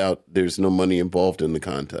find out there's no money involved in the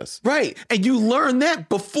contest. Right. And you learn that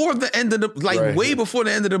before the end of way before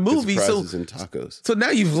the end of the movie. It's prizes and tacos. So now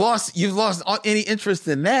you've lost any interest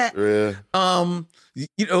in that. Yeah.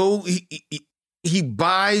 You know, he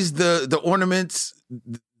buys the ornaments,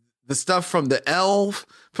 the stuff from the elf,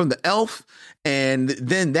 and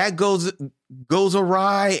then that goes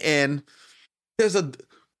awry. And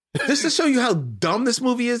just to show you how dumb this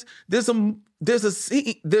movie is, there's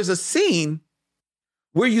a scene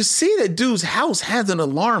where you see that dude's house has an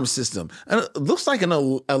alarm system, and it looks like an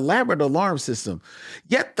elaborate alarm system.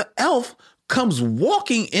 Yet the elf comes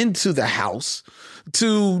walking into the house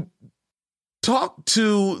to talk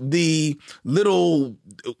to the little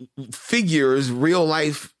figures, real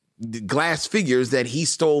life glass figures that he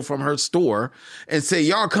stole from her store, and say,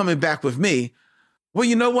 y'all coming back with me. Well,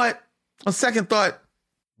 you know what? On second thought,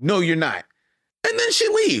 no, you're not. And then she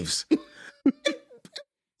leaves.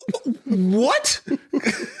 What?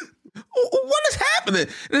 What is happening?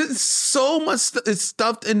 There's so much is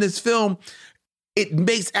stuffed in this film. It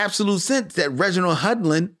makes absolute sense that Reginald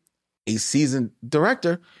Hudlin, a seasoned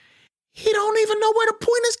director, he don't even know where to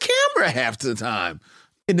point his camera half the time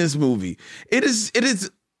in this movie. It is.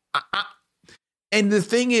 And the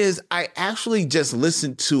thing is, I actually just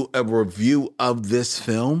listened to a review of this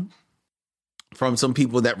film from some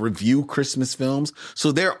people that review Christmas films.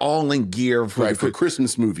 So they're all in gear for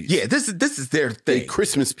Christmas movies. Yeah, this is their thing. They're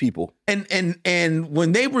Christmas people. And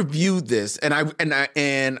when they reviewed this, and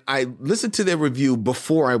I listened to their review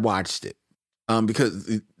before I watched it, because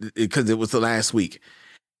it was the last week.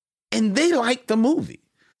 And they liked the movie.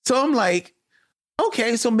 So I'm like,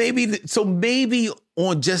 okay, so maybe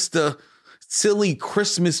on just the silly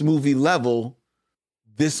Christmas movie level,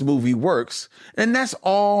 this movie works. And that's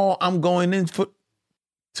all I'm going in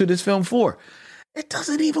to this film for. It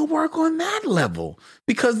doesn't even work on that level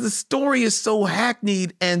because the story is so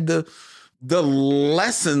hackneyed and the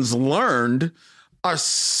lessons learned are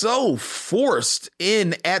so forced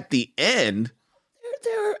in at the end.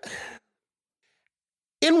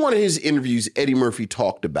 In one of his interviews, Eddie Murphy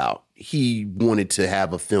talked about he wanted to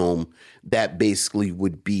have a film that basically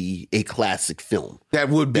would be a classic film. That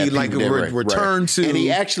would be like a return to... And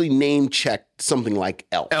he actually name-checked something like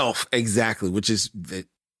Elf. Elf, exactly, which is...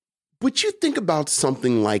 But you think about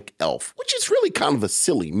something like Elf, which is really kind of a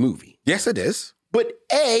silly movie. Yes, it is. But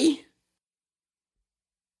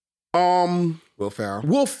Will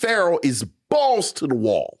Ferrell is balls to the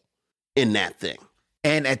wall in that thing.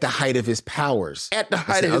 And at the height of his powers. At the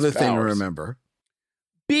height of his powers. Other thing to remember.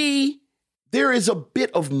 B, there is a bit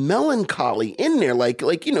of melancholy in there. Like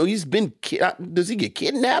you know, he's been, does he get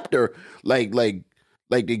kidnapped or like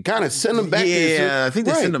they kind of send him back? Yeah, I think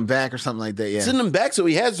they send him back or something like that, yeah. Send him back so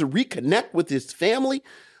he has to reconnect with his family.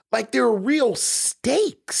 Like there are real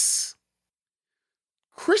stakes.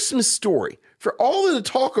 Christmas Story. For all of the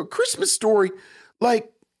talk of Christmas Story, it's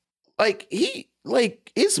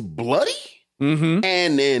bloody. Mm-hmm.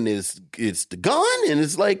 And then it's the gun, and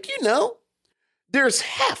it's like, you know, there's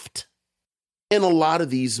heft in a lot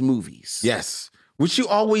of these movies. Yes, which you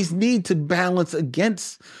always need to balance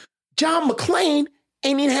against. John McClane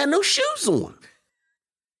ain't even had no shoes on.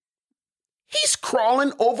 He's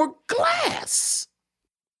crawling over glass.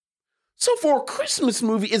 So for a Christmas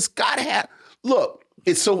movie, it's got to have. Look,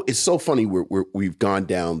 it's so funny. We've gone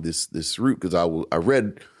down this route because I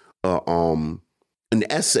read an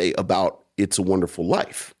essay about It's a Wonderful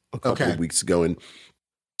Life a couple of weeks ago, and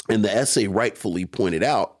the essay rightfully pointed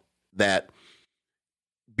out that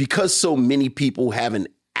because so many people haven't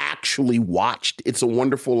actually watched It's a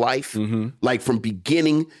Wonderful Life, like from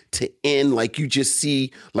beginning to end, like you just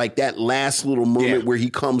see like that last little moment where he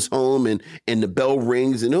comes home and the bell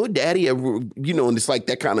rings and, oh, daddy, and it's like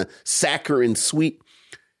that kind of saccharine sweet.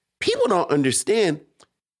 People don't understand.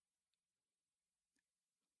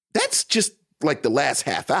 That's just like the last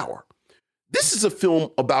half hour. This is a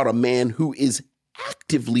film about a man who is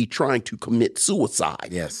actively trying to commit suicide.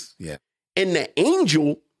 Yes. Yeah. And the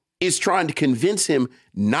angel is trying to convince him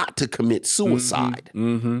not to commit suicide.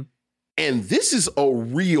 And this is a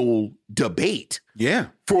real debate. Yeah.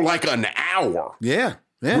 For like an hour. Yeah.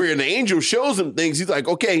 Yeah. Where the angel shows him things. He's like,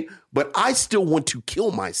 okay, but I still want to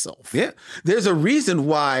kill myself. Yeah. There's a reason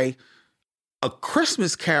why A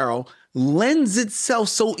Christmas Carol lends itself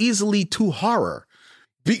so easily to horror.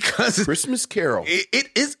 Because Christmas Carol. It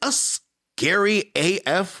is a scary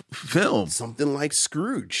AF film. Something like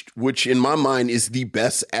Scrooged, which in my mind is the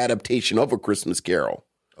best adaptation of A Christmas Carol.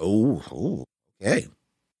 Oh, okay.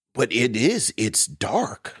 But it's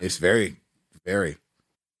dark. It's very, very.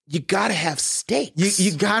 You gotta have stakes.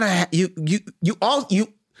 You gotta you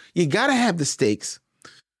gotta have the stakes,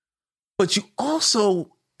 but you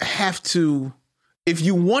also have to, if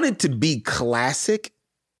you want it to be classic,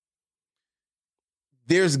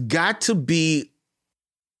 there's got to be,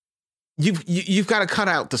 you've got to cut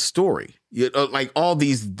out the story. Like all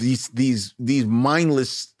these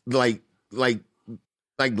mindless like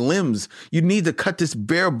limbs. You need to cut this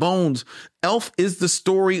bare bones. Elf is the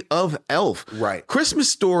story of Elf. Right.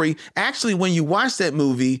 Christmas Story, actually, when you watch that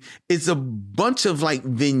movie, it's a bunch of like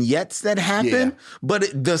vignettes that happen, but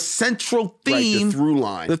the central theme,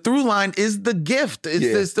 the through line is the gift.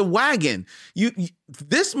 It's the wagon.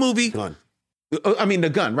 This movie, the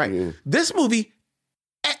gun, right? Yeah. This movie,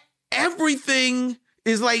 everything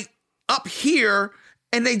is like up here,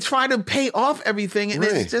 and they try to pay off everything, and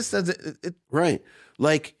it just doesn't. Right.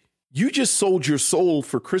 Like, you just sold your soul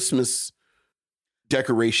for Christmas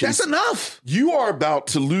decorations. That's enough. You are about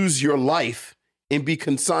to lose your life and be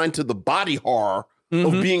consigned to the body horror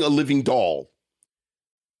of being a living doll.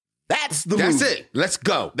 That's the movie. It. Let's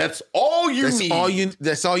go. That's all you need.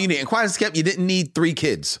 That's all you need. And Quiet as Kept, you didn't need 3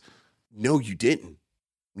 kids. No, you didn't.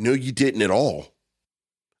 No, you didn't at all.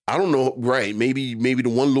 I don't know. Right. Maybe the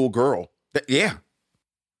one little girl. Yeah.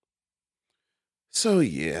 So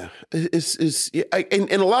in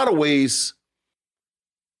a lot of ways,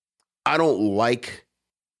 I don't like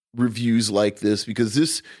reviews like this because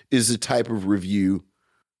this is a type of review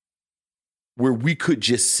where we could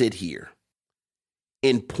just sit here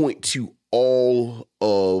and point to all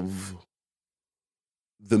of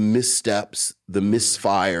the missteps, the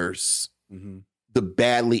misfires, the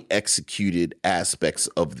badly executed aspects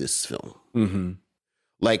of this film.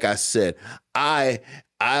 Like I said,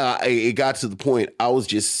 it got to the point I was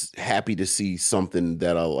just happy to see something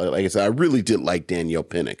that like I said, I really did like Danielle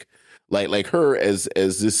Pinnock, like her as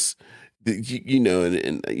this, and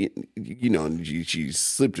she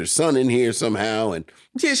slipped her son in here somehow, and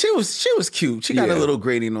yeah, she was cute. She got a little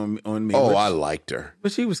grading on me. Oh, I liked her,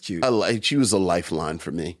 but she was cute. She was a lifeline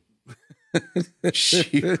for me.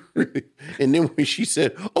 And then when she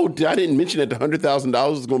said, "Oh, I didn't mention that the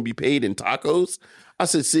 $100,000 is going to be paid in tacos," I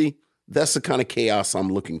said, "See, that's the kind of chaos I'm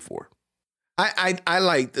looking for." I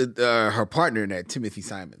liked her partner in that, Timothy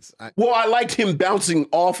Simons. I liked him bouncing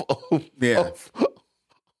off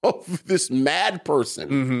of this mad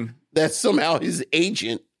person that somehow his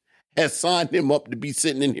agent has signed him up to be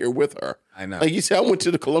sitting in here with her. I know. Like he said, I went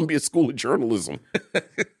to the Columbia School of Journalism.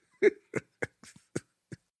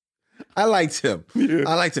 I liked him. Yeah.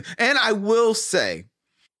 I liked him. And I will say,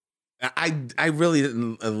 I really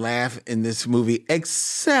didn't laugh in this movie,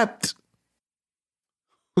 except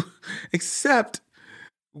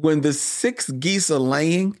when the 6 geese are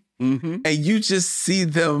laying and you just see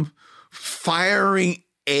them firing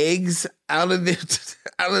eggs out of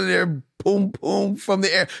their boom boom from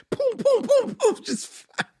the air. Boom, boom, boom, boom.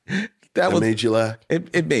 That made you laugh?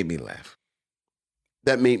 It made me laugh.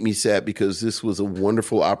 That made me sad because this was a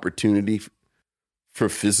wonderful opportunity for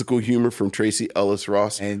physical humor from Tracy Ellis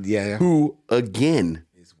Ross. And who again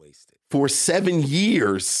is wasted. For 7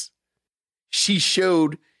 years, she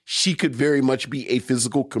showed she could very much be a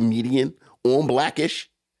physical comedian on Blackish.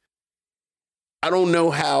 I don't know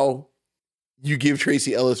how you give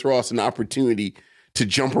Tracy Ellis Ross an opportunity to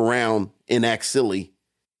jump around and act silly,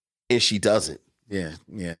 and she doesn't. Yeah,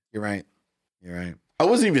 you're right. You're right. I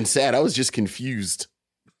wasn't even sad. I was just confused.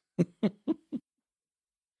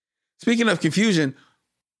 Speaking of confusion,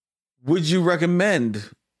 would you recommend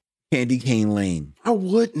Candy Cane Lane? I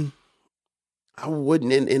wouldn't.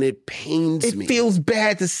 And it pains me. It feels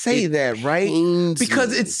bad to say that, right?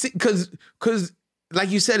 Because because like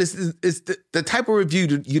you said, it's the type of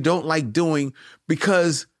review you don't like doing,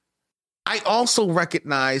 because I also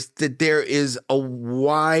recognize that there is a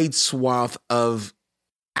wide swath of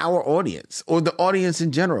our audience, or the audience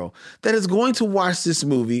in general, that is going to watch this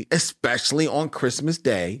movie, especially on Christmas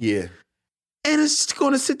Day. Yeah. And it's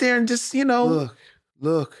going to sit there and just,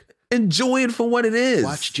 look, enjoy it for what it is.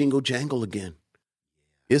 Watch Jingle Jangle again.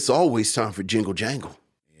 It's always time for Jingle Jangle.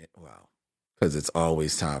 Yeah, wow. Because it's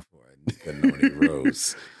always time for Nigga Noni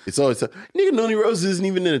Rose. It's always time. Nigga Noni Rose isn't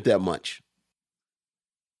even in it that much.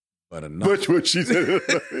 But enough. Much what she said.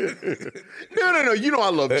 No. You know I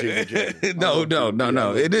love Jingle Jangle.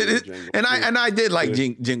 No. And I did like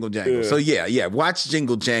Jingle Jangle. Yeah. So yeah. Watch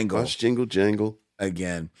Jingle Jangle. Watch Jingle Jangle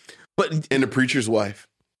again. And The Preacher's Wife.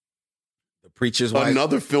 The Preacher's Wife.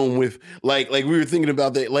 Another film with like we were thinking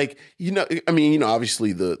about that. Like,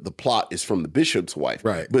 obviously the plot is from The Bishop's Wife.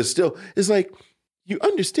 Right. But still, it's like, you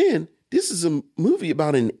understand, this is a movie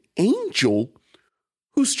about an angel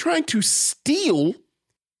who's trying to steal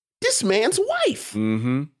this man's wife.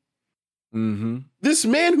 Mm-hmm. Mm-hmm. This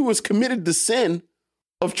man who has committed the sin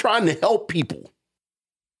of trying to help people.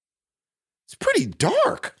 It's pretty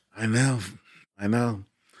dark. I know.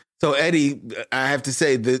 So, Eddie, I have to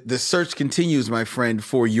say, the search continues, my friend,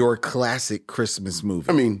 for your classic Christmas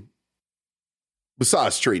movie. I mean,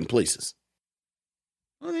 besides Trading Places.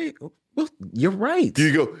 Well, you're right. There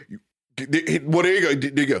you go. There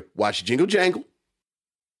you go. Watch Jingle Jangle.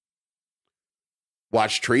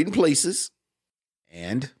 Watch Trading Places.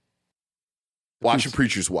 And watch A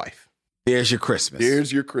Preacher's Wife. There's your Christmas.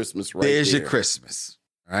 There's your Christmas right there. There's your Christmas.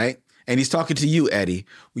 All right? And he's talking to you, Eddie.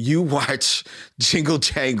 You watch Jingle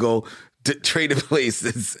Jangle, Trading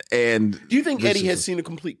Places, and... Do you think Eddie has seen a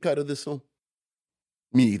complete cut of this film?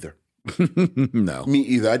 Me either. No. Me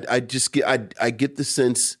either. I just get... I get the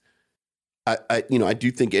sense... I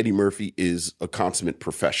do think Eddie Murphy is a consummate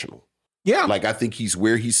professional. Yeah. Like, I think he's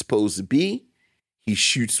where he's supposed to be. He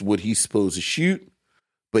shoots what he's supposed to shoot.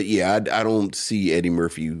 But yeah, I don't see Eddie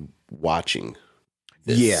Murphy watching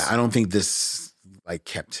this. Yeah, I don't think this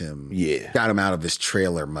kept him. Yeah. Got him out of his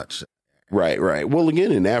trailer much. Right. Well,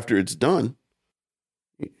 again, and after it's done,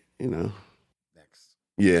 Next.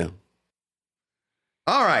 Yeah.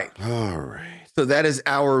 All right. So that is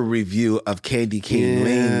our review of Candy Cane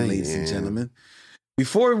Lane, ladies and gentlemen.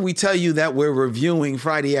 Before we tell you that we're reviewing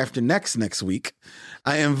Friday After Next week,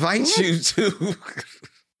 I invite you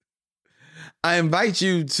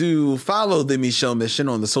to follow the Micheaux Mission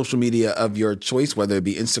on the social media of your choice, whether it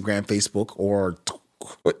be Instagram, Facebook, or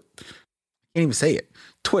I can't even say it,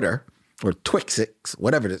 Twitter or Twixix,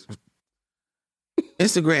 whatever it is.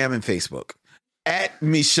 Instagram and Facebook at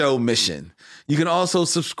Micheaux Mission. You can also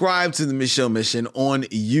subscribe to the Micheaux Mission on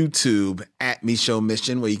YouTube at Micheaux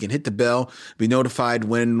Mission, where you can hit the bell, be notified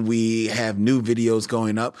when we have new videos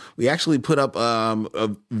going up. We actually put up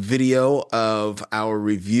a video of our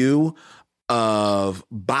review of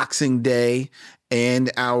Boxing Day,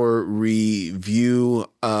 and our review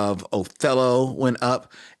of Othello went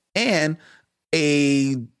up, and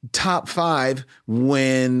a top 5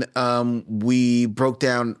 when we broke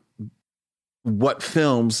down what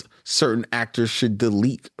films certain actors should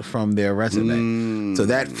delete from their resume. So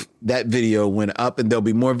that video went up, and there'll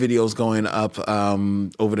be more videos going up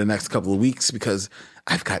over the next couple of weeks, because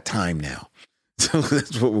I've got time now. So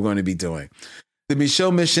that's what we're going to be doing. The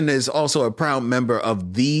Micheaux Mission is also a proud member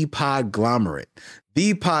of The Podglomerate.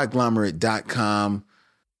 ThePodglomerate.com.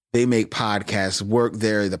 They make podcasts work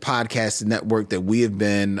there. The podcast network that we have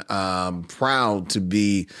been proud to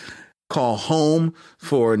be called home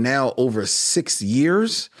for now over 6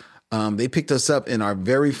 years. They picked us up in our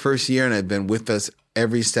very first year and have been with us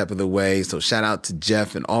every step of the way. So shout out to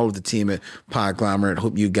Jeff and all of the team at Podglomerate.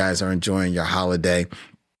 Hope you guys are enjoying your holiday.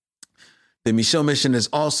 The Micheaux Mission is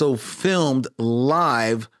also filmed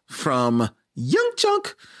live from Young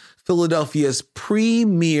Junk, Philadelphia's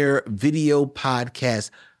premier video podcast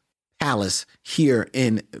palace here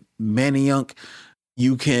in Manayunk.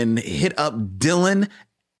 You can hit up Dylan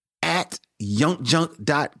at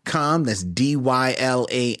youngjunk.com. That's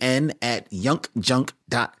DYLAN at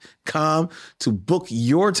youngjunk.com to book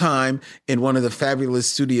your time in one of the fabulous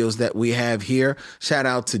studios that we have here. Shout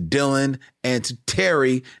out to Dylan and to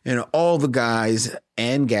Terry and all the guys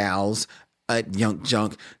and gals at Young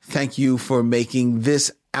Junk. Thank you for making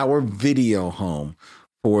this our video home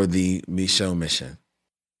for the Micheaux Mission.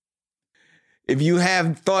 If you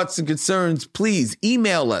have thoughts and concerns, please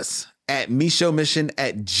email us at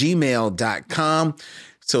mishowmission@gmail.com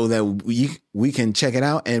so that we can check it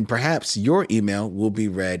out, and perhaps your email will be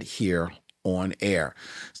read here on air.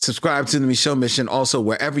 Subscribe to the Micheaux Mission also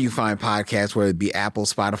wherever you find podcasts, whether it be Apple,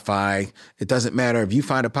 Spotify. It doesn't matter. If you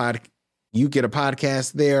find you get a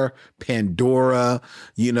podcast there, Pandora,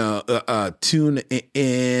 Tune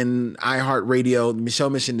in, iHeartRadio. The Micheaux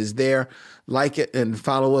Mission is there. Like it and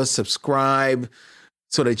follow us, subscribe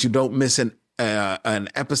so that you don't miss an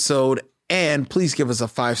episode. And please give us a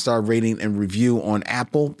 5-star rating and review on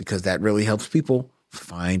Apple, because that really helps people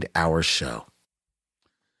find our show.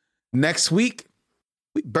 Next week,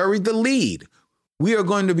 we buried the lead. We are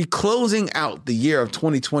going to be closing out the year of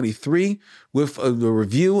 2023 with a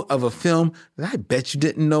review of a film that I bet you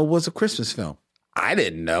didn't know was a Christmas film. I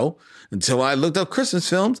didn't know until I looked up Christmas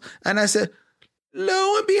films, and I said,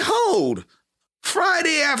 lo and behold,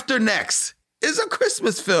 Friday After Next is a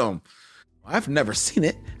Christmas film. I've never seen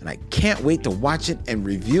it, and I can't wait to watch it and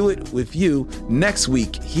review it with you next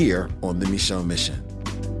week here on The Micheaux Mission.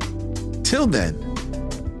 Till then,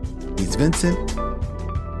 he's Vincent.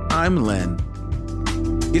 I'm Len.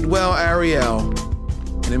 Get well, Ariel.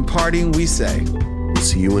 And in parting, we say, we'll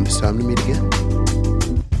see you when it's time to meet again.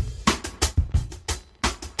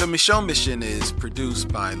 The Micheaux Mission is produced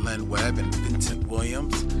by Len Webb and Vincent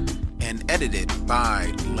Williams and edited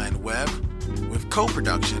by Len Webb, with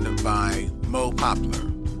co-production by Mo Poplar,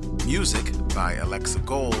 music by Alexa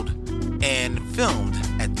Gold, and filmed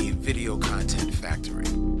at the Video Content Factory.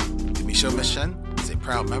 The Micheaux Mission is a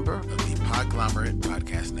proud member of the Podglomerate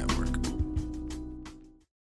Podcast Network.